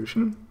no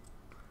solution.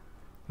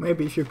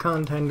 Maybe if you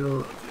can't handle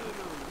Roger,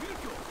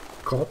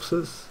 Wilco.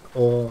 corpses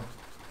or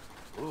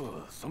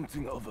Oh,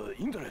 something of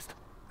interest.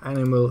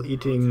 animal Roger,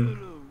 eating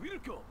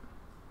Wilco.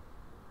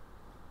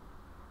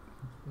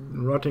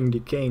 rotting,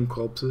 decaying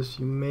corpses,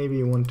 you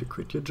maybe want to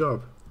quit your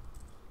job.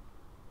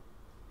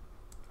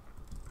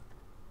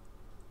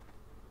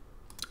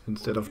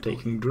 Instead of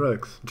taking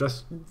drugs.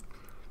 Just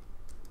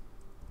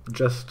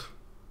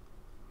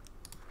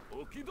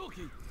Okie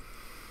dokie.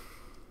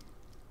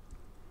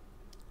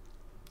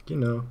 you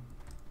know.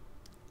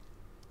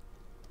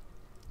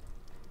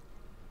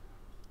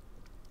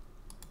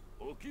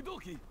 Okie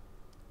dokie.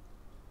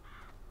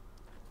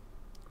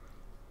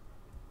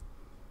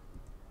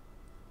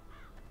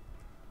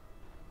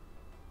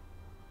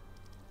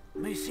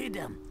 Me see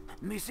them.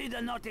 Me see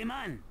the naughty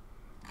man.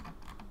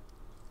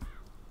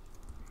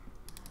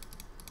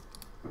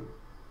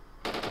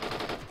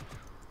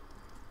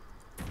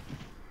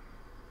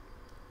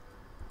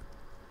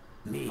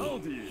 Me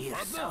Howdy, hear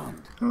partner.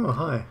 sound. Oh,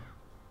 hi.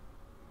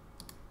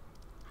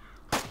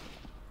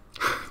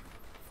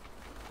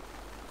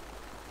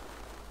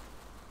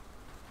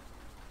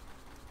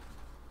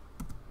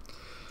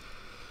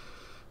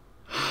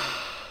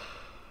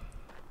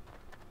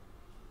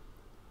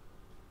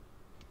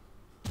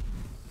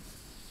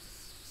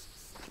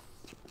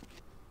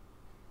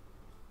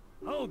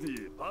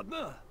 Howdy,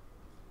 partner.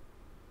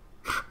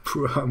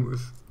 Poor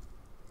Hamus.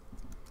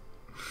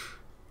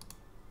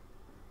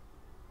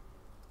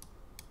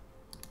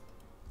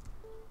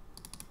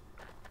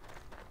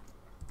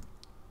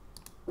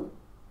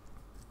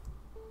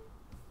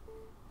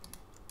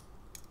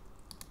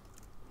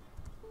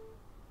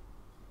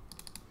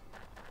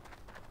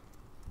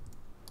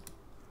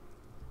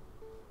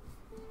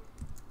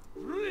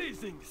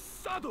 Raising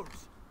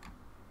saddles.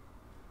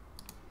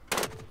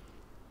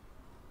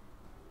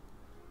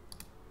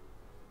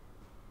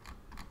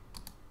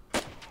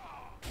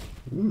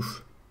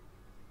 Oof.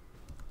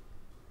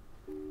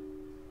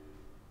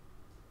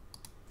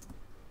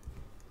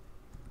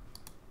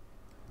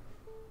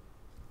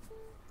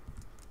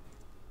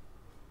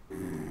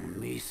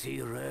 Me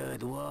see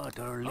red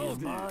water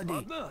leave Howdy, body.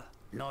 partner.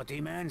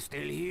 Naughty man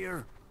still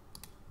here?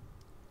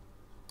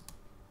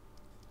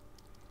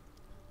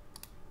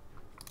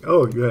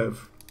 Oh, you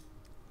have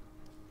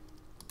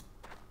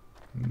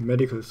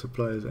medical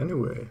supplies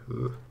anyway.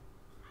 Ugh.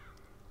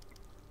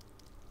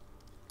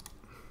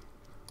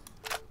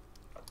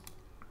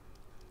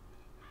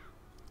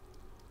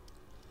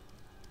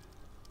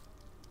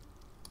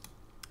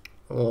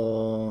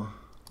 Or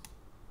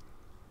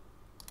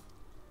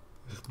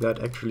is that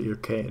actually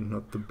okay and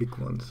not the big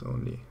ones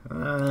only?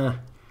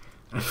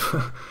 I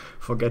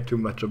forget too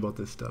much about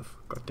this stuff.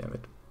 God damn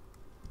it.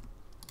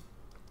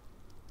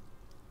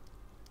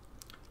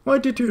 Why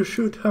did you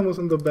shoot Hammers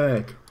in the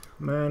back?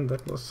 Man,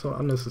 that was so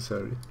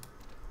unnecessary.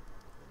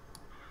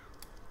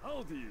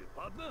 Howdy,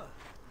 partner.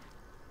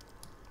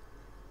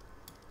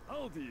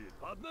 Howdy,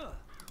 partner.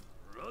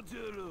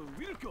 Roger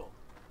Wilco.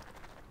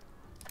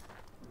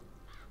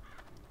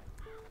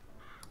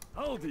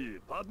 Howdy,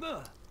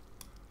 partner.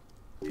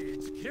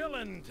 It's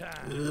killing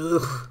time.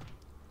 Ugh.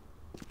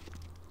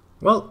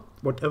 Well,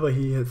 whatever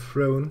he has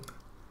thrown.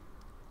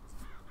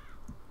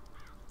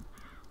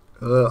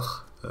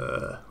 Ugh.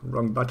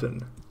 Wrong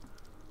button.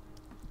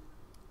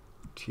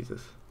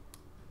 Jesus.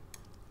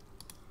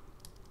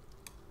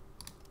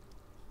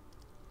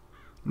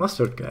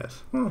 Mustard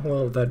gas. Oh,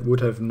 well, that would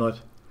have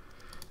not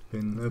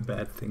been a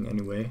bad thing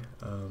anyway.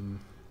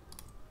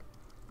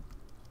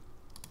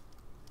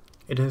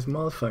 It has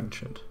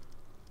malfunctioned.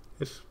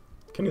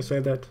 Can you say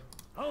that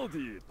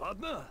Howdy,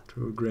 partner.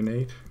 to a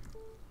grenade?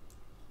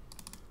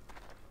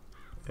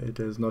 It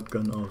has not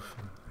gone off,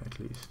 at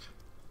least.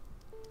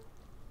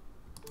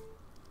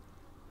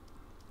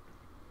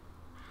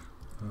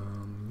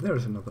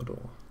 There's another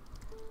door.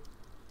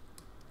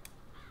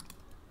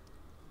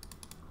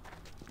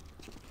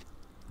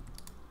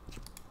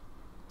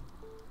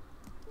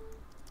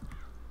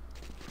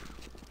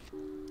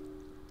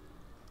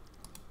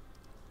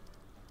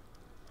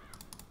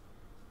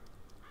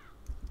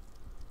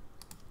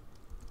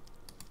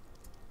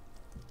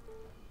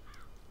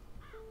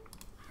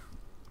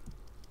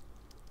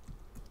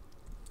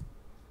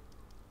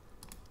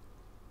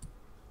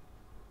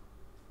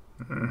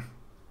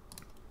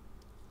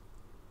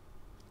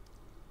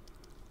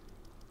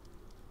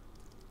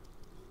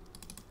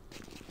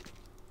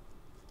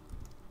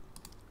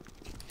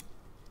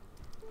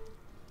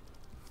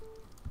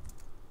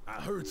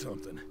 I heard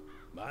something.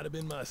 Might have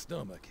been my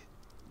stomach.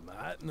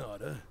 Might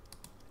not have.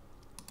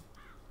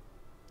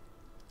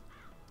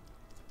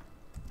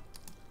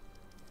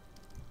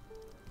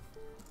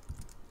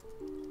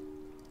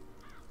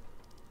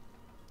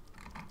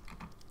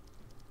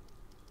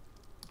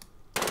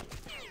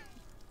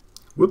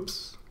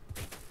 Whoops.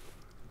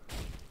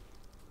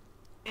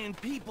 And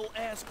people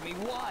ask me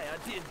why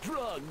I did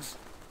drugs.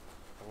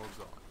 Orb's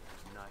on.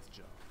 Nice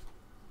job.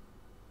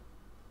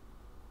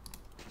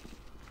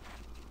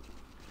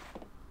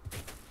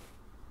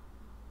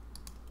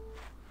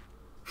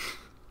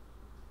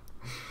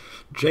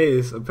 Jay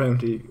is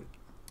apparently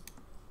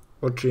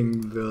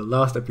watching the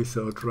last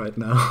episode right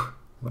now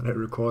when I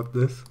record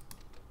this.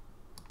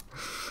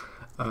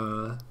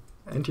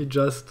 And he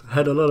just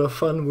had a lot of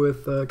fun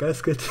with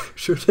Gasket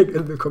shooting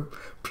in the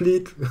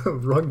complete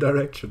wrong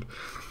direction.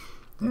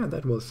 Yeah,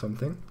 that was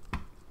something.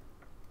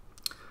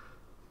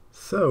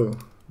 So,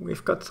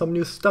 we've got some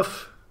new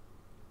stuff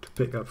to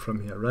pick up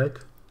from here, right?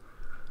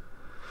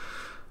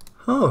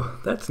 Oh,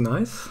 that's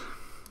nice.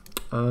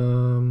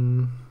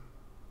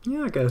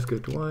 Yeah,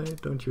 Gasket, why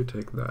don't you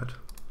take that?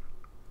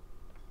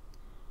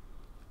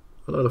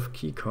 A lot of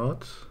key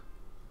cards.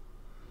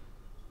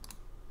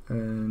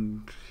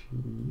 And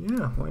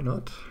yeah, why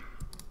not?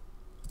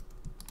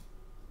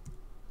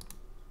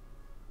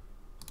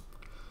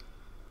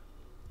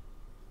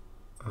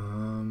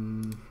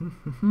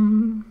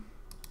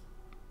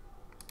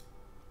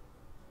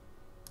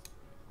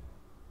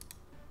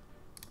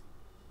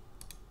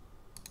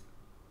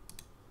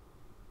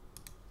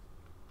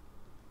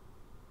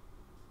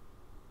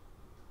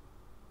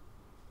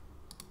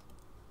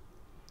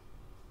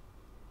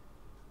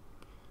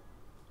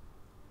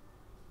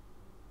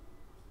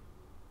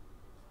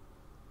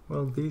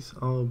 Well, these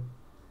are a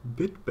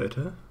bit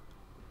better.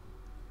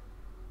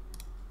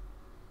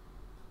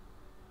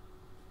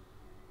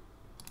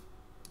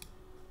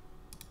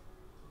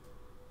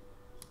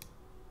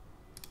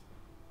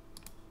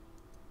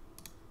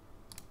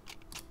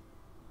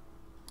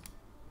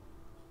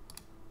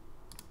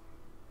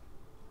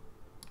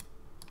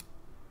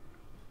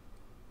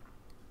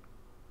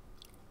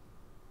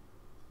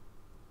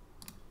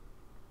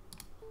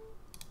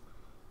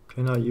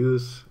 Can I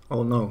use...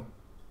 oh no.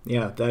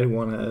 Yeah, that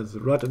one has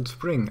Rotten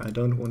Spring. I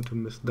don't want to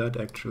miss that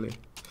actually.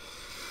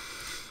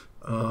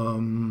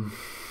 On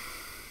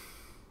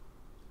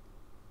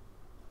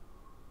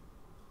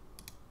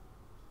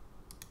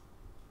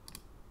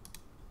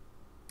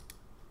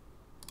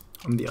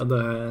the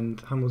other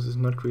hand, Hamus is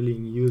not really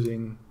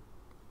using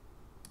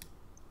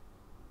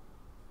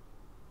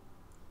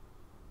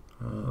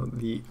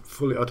the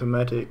fully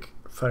automatic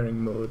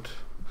firing mode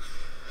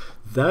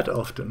that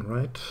often,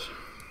 right?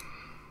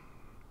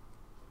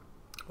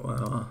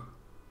 Well,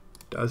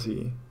 does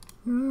he?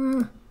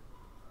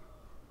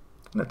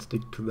 Let's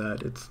stick to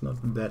that. It's not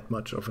that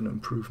much of an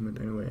improvement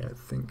anyway, I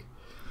think.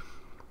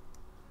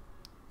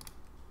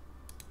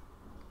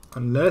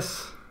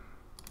 Unless...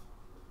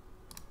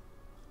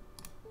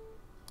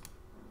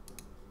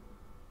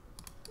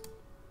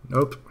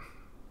 nope.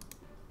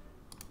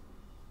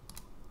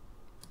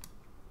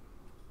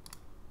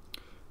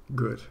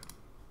 Good.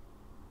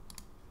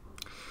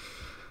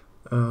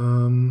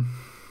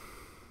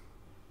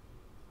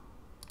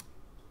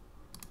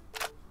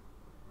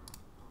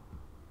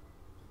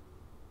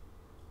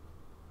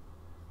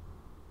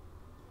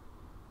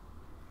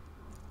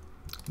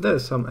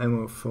 There's some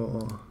ammo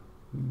for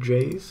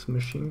Jay's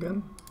machine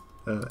gun,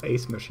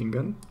 Ace machine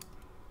gun.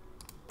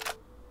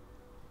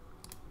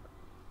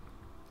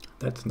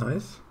 That's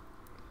nice.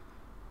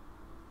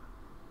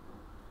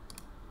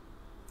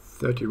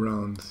 30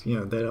 rounds,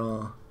 yeah, there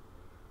are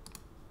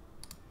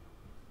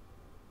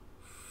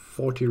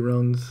 40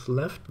 rounds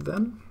left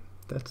then.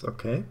 That's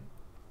okay.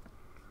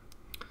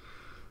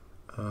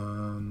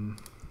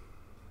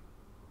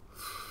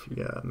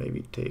 Yeah,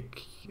 maybe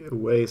take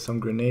away some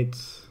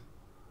grenades.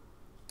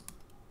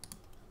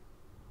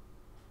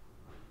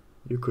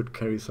 You could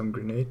carry some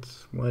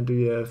grenades. Why do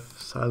you have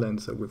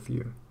silencer with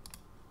you?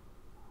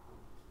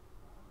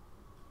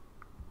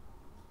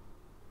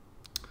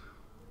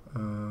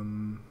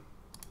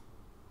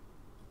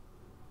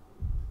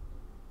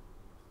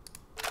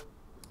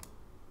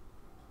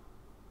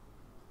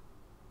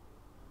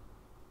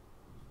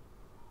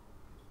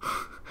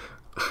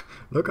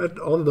 Look at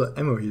all the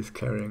ammo he's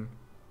carrying.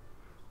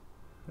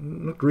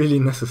 Not really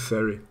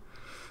necessary.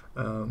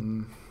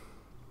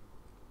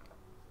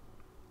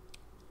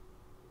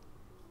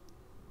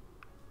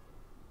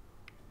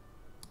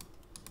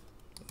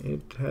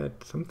 It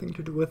had something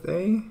to do with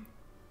A?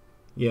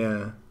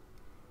 Yeah.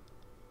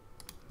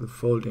 The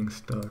folding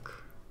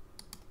stock.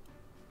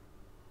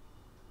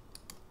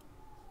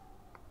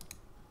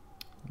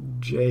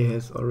 J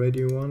has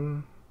already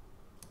one.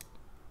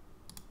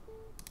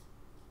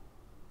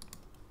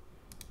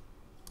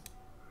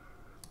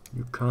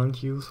 You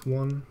can't use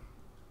one.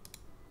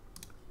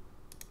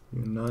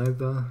 You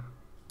neither.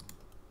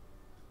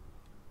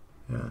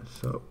 Yeah,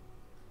 so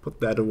put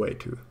that away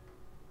too.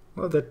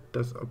 Well, that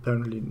does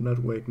apparently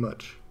not weigh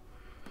much.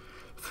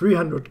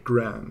 300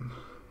 gram.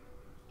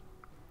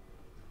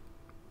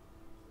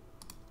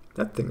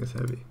 That thing is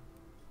heavy.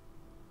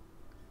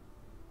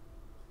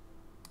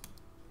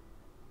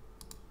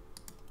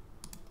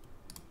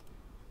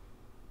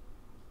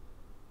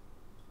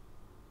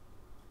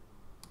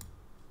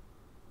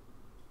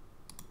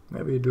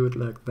 Maybe do it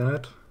like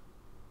that.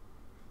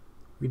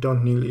 We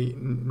don't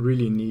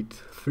really need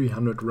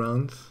 300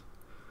 rounds,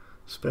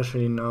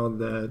 especially now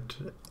that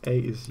A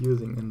is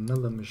using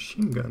another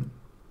machine gun.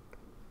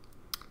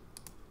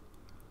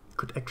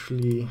 Could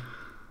actually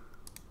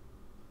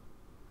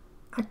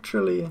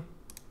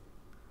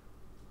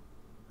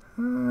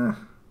do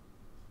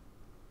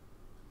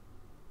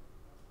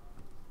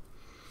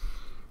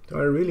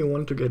I really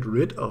want to get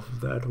rid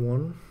of that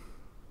one?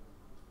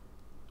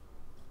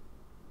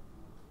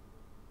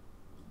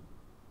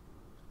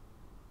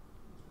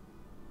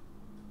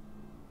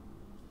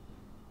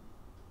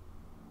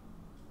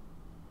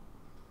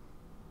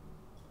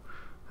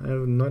 I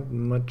have not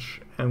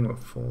much ammo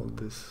for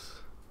this.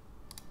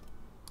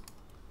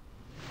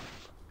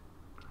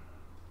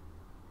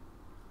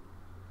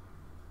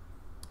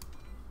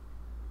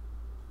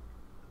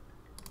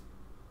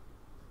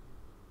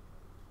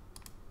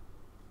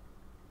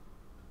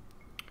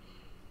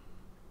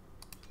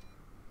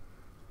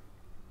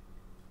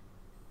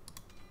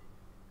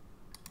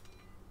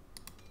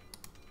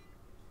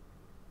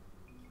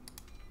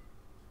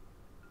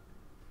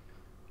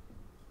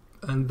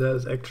 And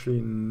there's actually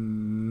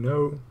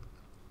no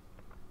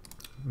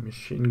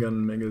machine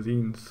gun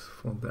magazines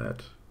for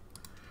that.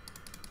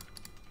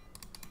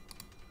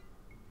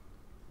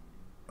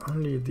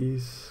 Only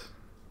these.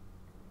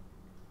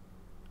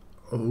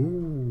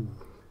 Oh,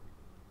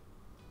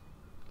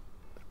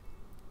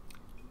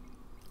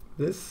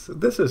 this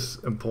is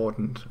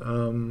important.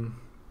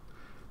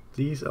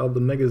 These are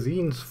the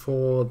magazines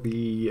for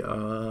the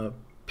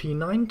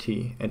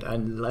P90, and I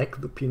like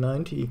the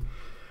P90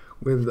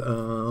 with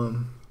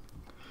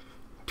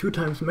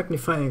 2x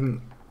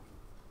magnifying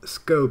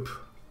scope.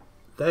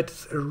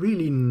 That's a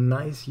really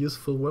nice,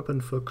 useful weapon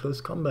for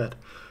close combat,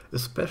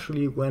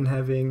 especially when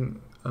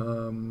having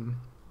a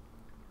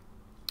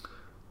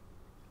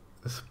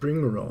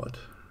spring rod.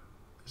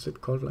 Is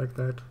it called like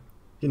that?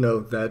 You know,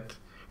 that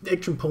the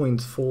action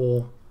points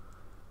for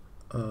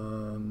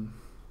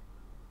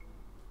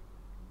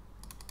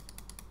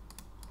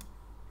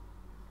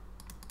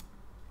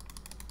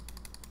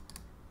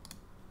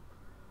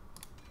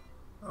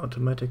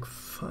automatic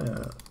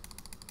fire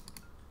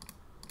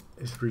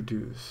is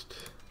reduced.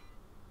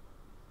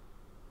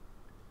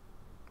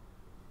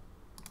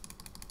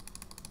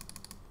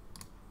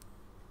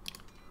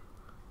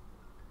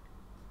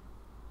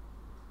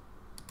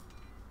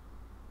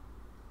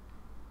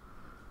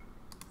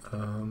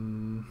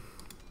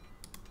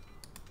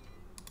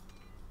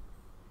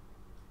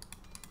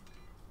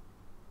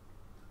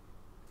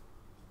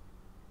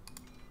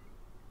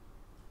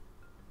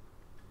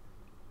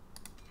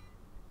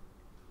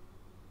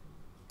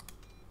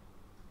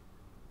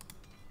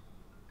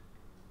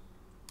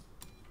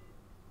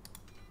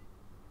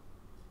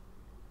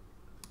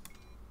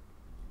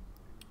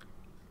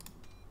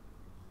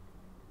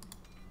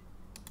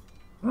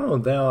 Oh,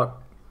 they are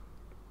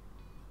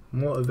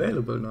more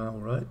available now,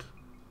 right?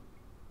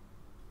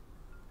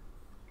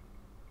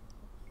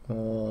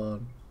 Or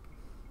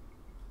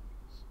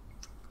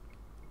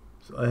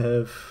so I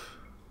have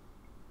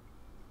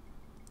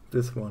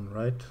this one,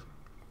 right?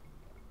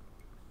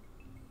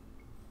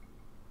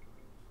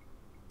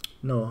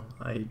 No,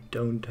 I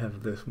don't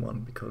have this one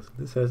because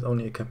this has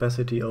only a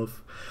capacity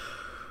of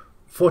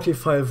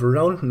 45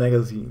 round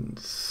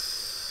magazines.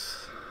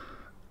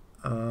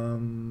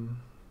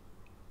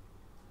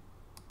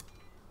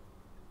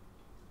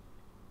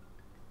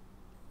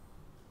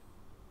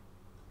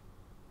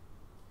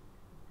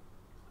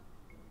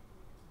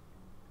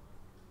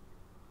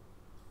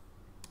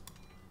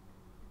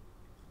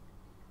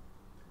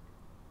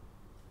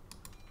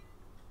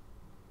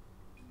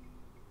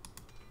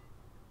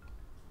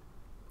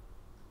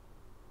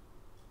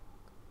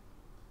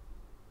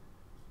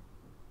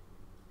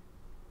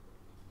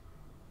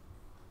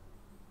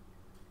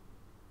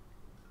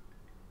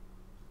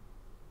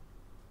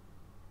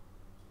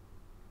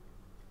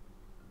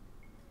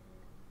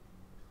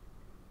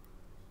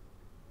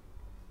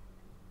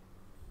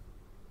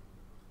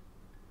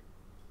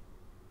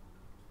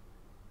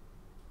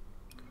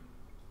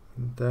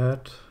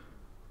 That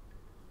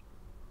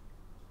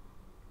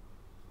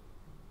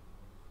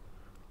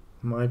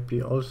might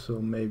be also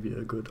maybe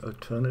a good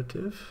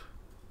alternative.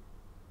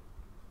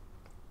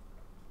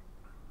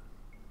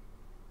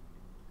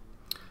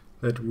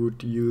 That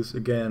would use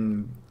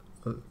again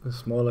a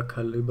smaller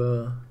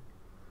caliber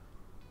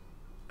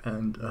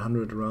and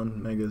 100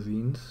 round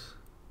magazines.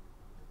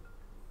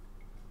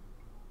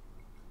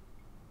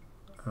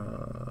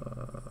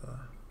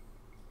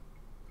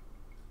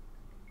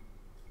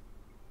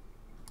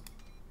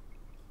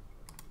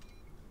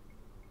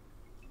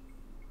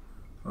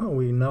 Oh,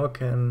 we now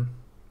can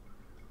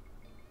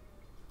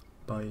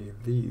buy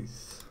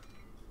these.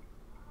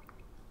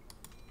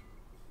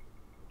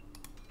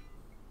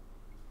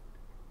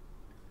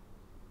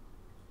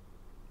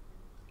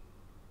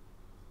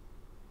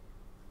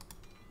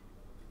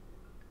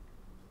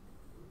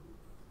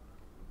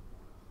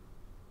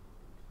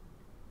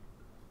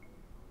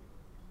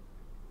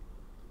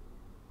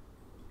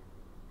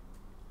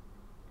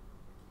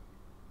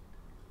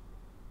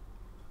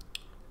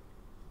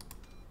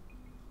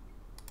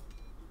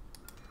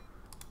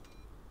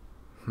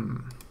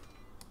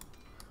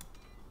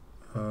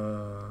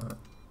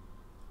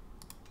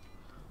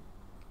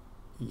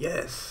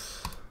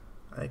 Yes,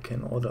 I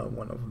can order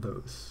one of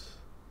those.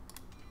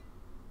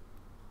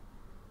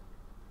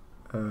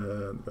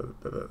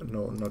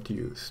 No, not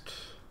used.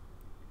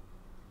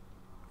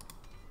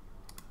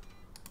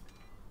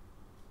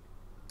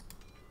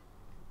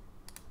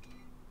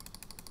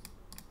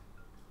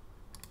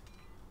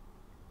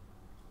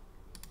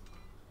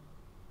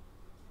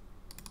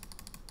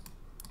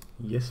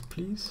 Yes,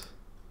 please.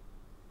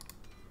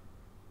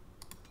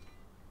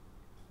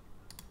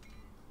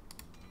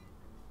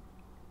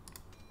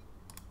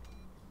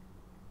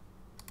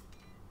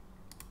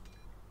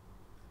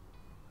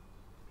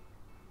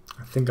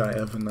 I think I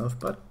have enough,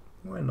 but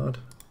why not?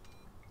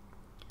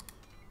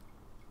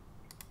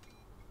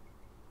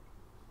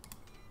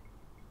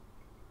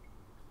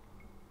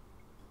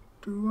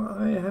 Do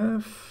I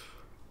have?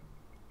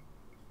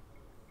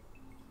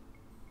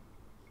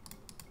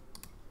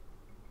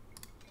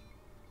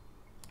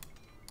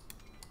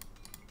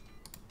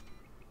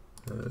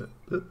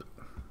 Oop.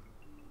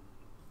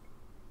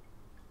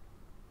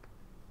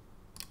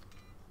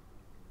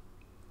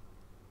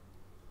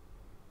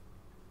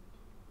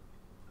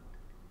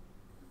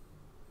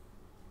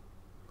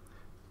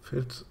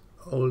 Fits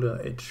older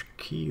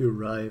HK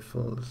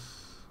rifles.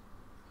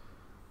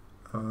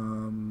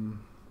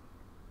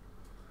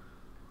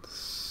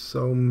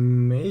 So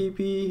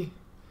maybe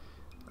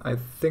I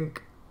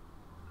think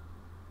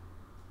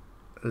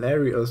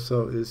Larry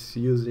also is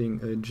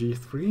using a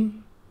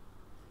G3.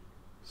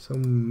 So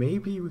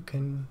maybe we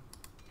can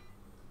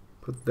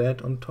put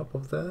that on top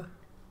of there.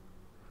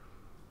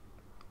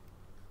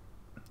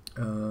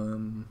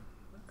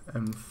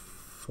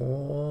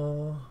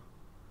 M4,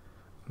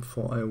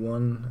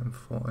 M4I1,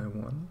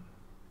 M4I1.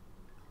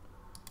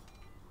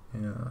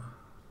 Yeah.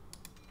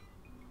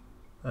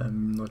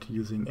 I'm not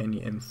using any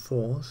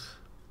M4s.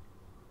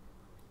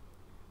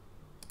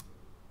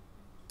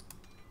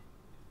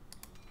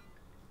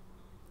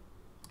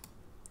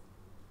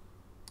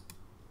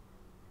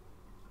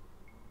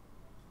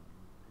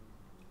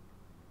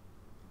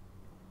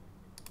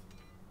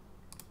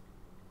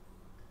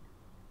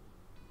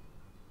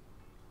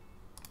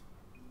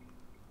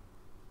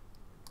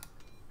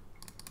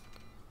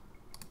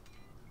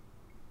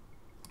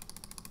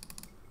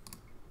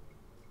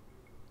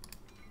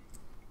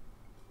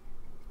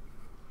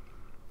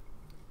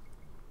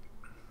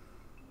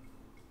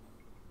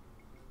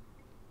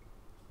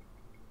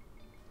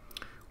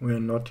 We're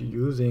not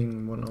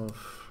using one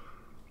of...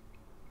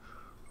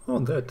 Oh,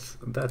 that's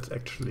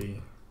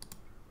actually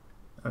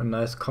a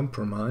nice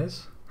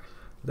compromise.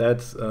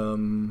 That's a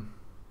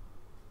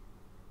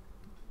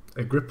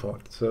grip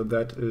port, so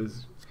that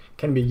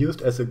can be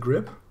used as a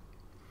grip,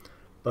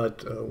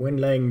 but when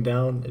laying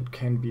down it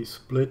can be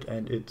split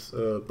and it's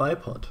a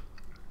bipod.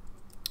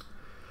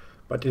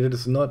 But it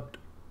is not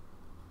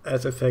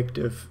as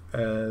effective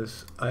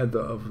as either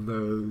of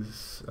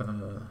those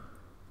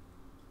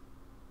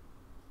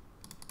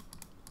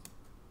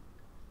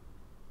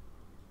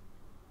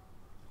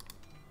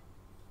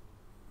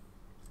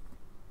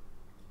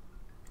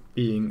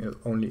being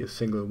only a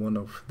single one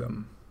of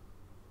them.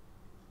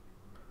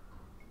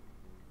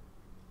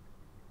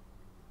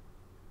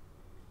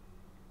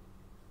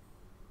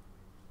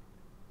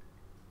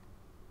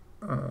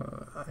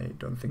 I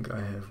don't think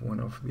I have one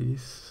of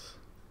these.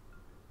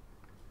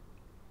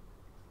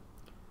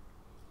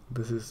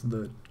 This is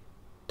the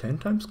 10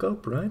 times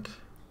scope, right?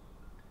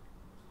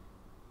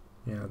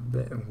 Yeah,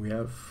 we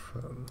have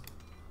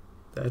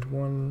that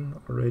one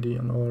already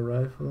on our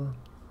rifle.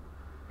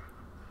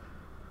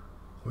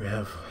 We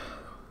have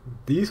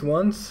these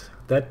ones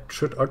that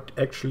should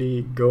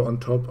actually go on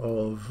top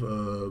of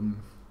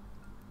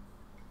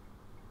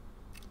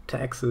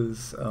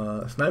Tax's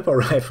sniper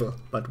rifle,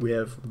 but we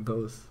have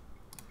those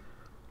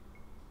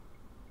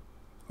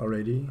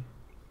already.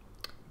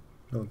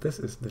 No, this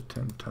is the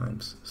 10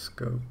 times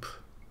scope.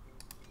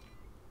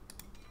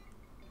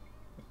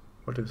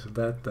 What is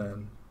that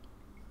then?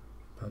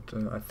 But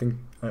I think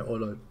I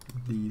ordered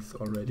these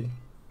already.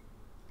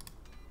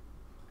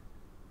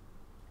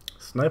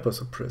 Sniper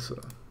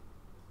suppressor.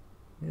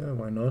 Yeah,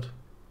 why not?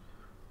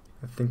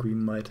 I think we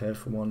might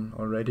have one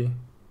already.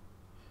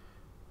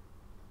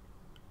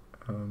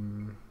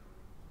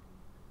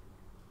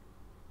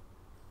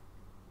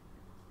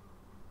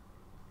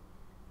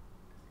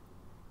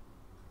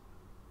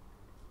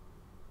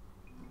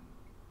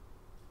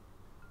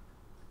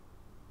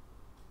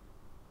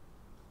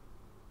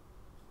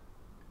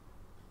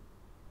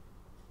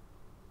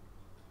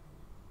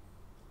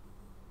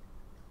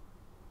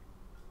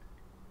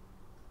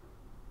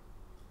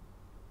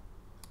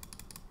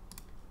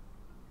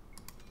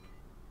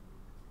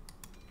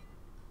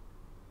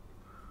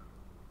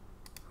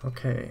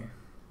 Okay.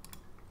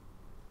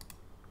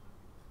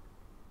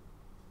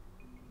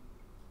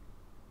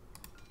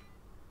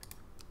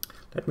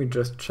 Let me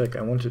just check.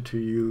 I wanted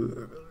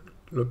to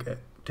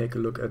take a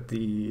look at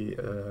the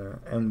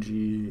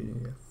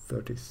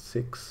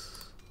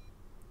MG36.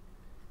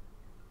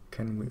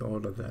 Can we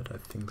order that? I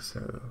think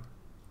so.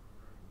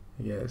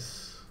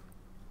 Yes.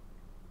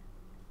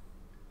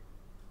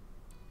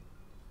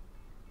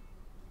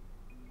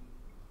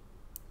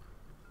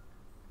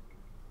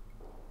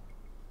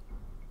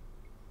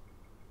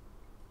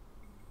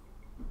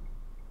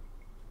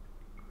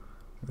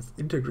 With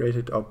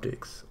integrated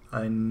optics,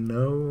 I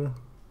know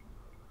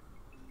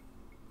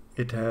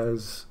it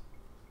has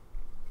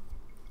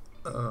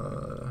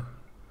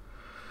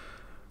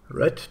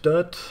red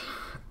dot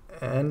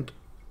and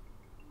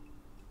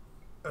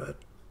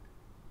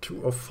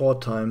 2 or 4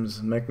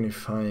 times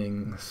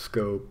magnifying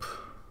scope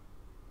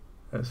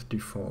as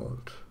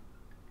default,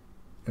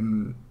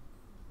 in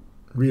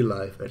real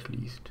life at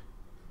least.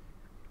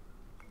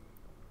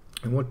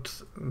 And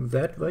what's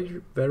that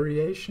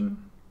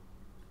variation?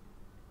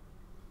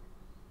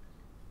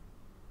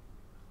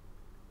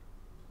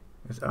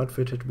 Is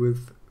outfitted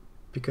with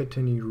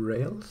Picatinny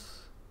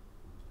rails,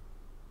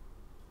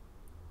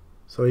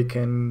 so you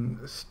can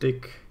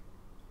stick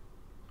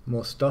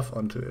more stuff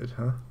onto it,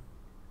 huh?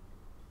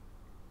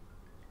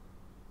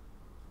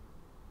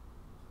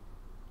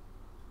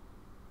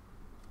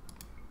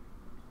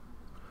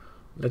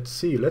 Let's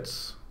see,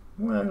 let's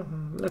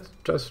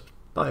just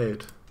buy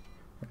it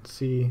and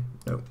see.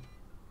 No.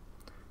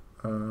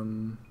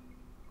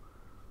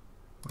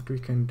 What we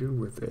can do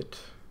with it.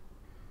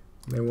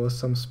 There was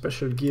some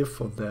special gear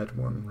for that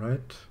one,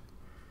 right?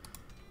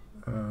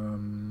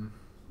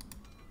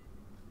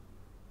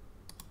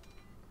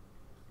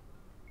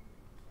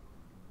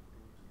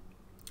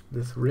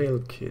 This rail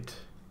kit.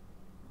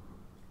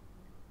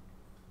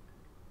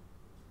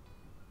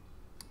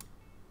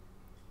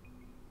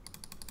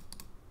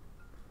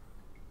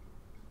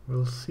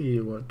 We'll see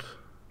what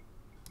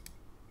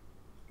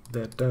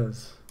that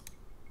does.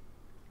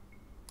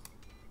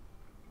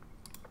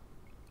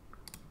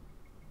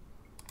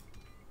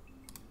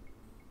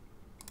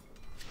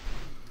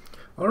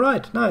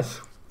 Alright,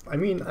 nice. I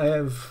mean, I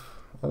have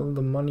all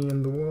the money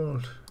in the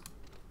world.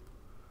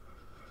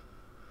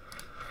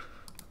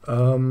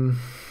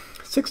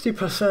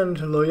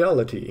 60%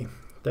 loyalty.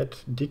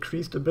 That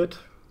decreased a bit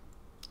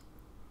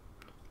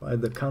by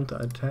the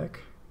counterattack.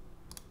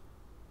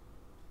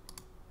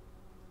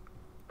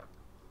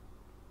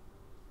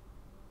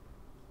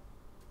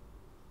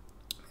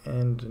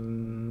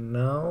 And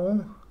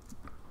now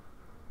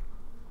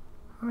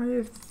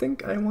I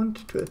think I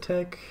want to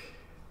attack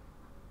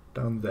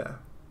down there.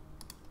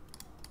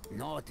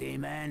 Naughty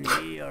man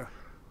here.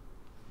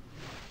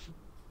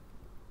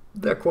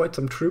 There are quite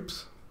some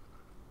troops.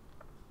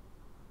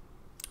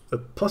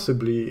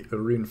 Possibly a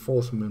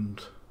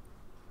reinforcement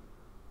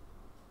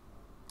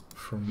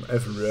from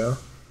everywhere.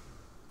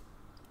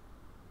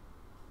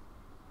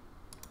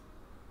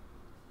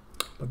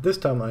 But this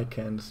time I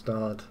can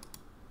start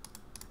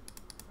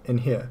in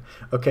here.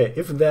 Okay,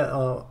 if there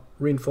are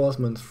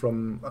reinforcements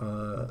from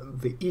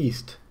the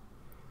east,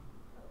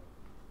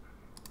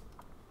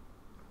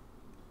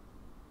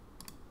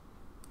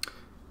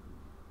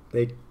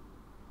 they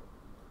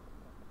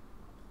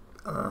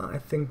I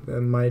think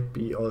there might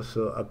be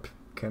also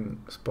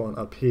can spawn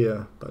up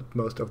here, but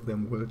most of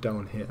them will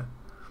down here.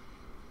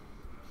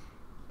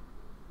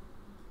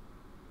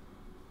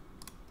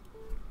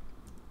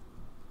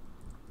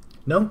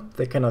 No,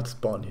 they cannot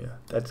spawn here.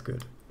 That's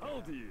good.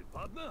 Howdy,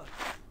 partner.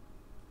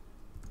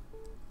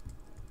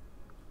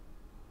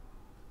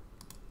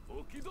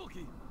 Okie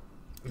dokie.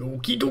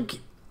 Okie dokie.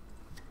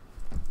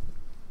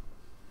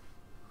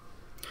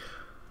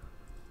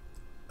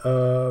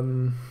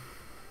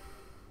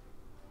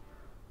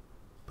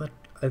 But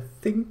I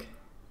think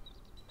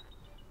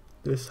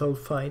this whole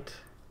fight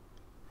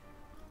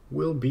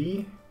will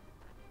be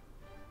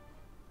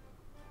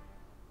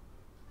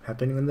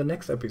happening in the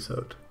next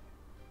episode.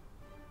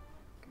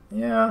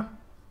 Yeah.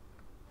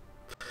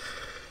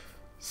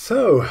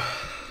 So,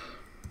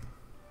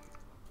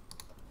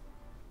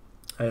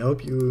 I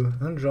hope you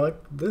enjoyed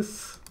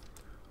this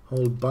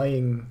whole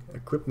buying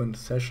equipment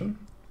session,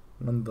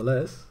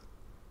 nonetheless.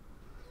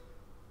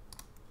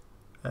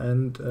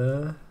 And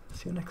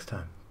see you next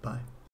time. Bye.